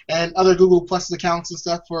Twitter and other Google+ accounts and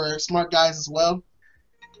stuff for Smart Guyz as well.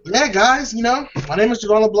 Yeah, guys. My name is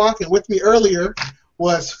Jerome LeBlanc, and with me earlier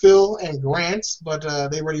was Phil and Grant, but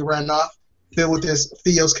they already ran off. Phil with his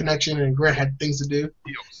Theos connection, and Grant had things to do.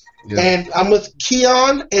 Yeah. And I'm with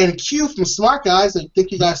Keon and Q from Smart Guyz. And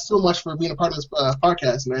thank you guys so much for being a part of this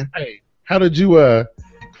podcast, man. Hey, how did you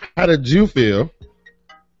feel?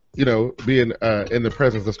 Being in the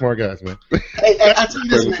presence of Smart Guyz, man. Hey, I tell you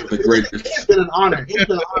this, man. It's been an honor. It's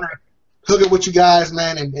been an honor hooking with you guys,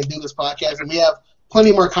 man, and do this podcast. And we have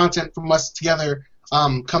plenty more content from us together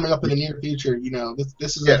coming up in the near future.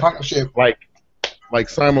 This is a partnership. Like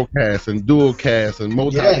simulcast and dual cast and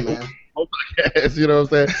multicast, you know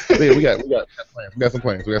what I'm saying? Yeah, we got plans. We got some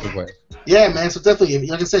plans. Yeah, man. So definitely,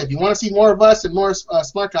 like I said, if you want to see more of us and more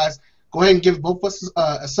Smart Guyz, go ahead and give both of us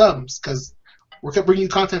a subs, because we're gonna bring you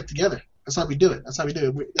content together. That's how we do it.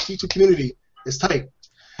 The YouTube community is tight.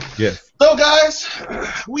 Yes. So, guys,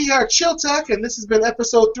 we are Chill Tech, and this has been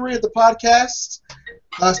episode 3 of the podcast.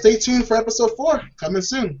 Stay tuned for episode 4 coming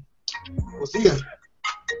soon. We'll see you.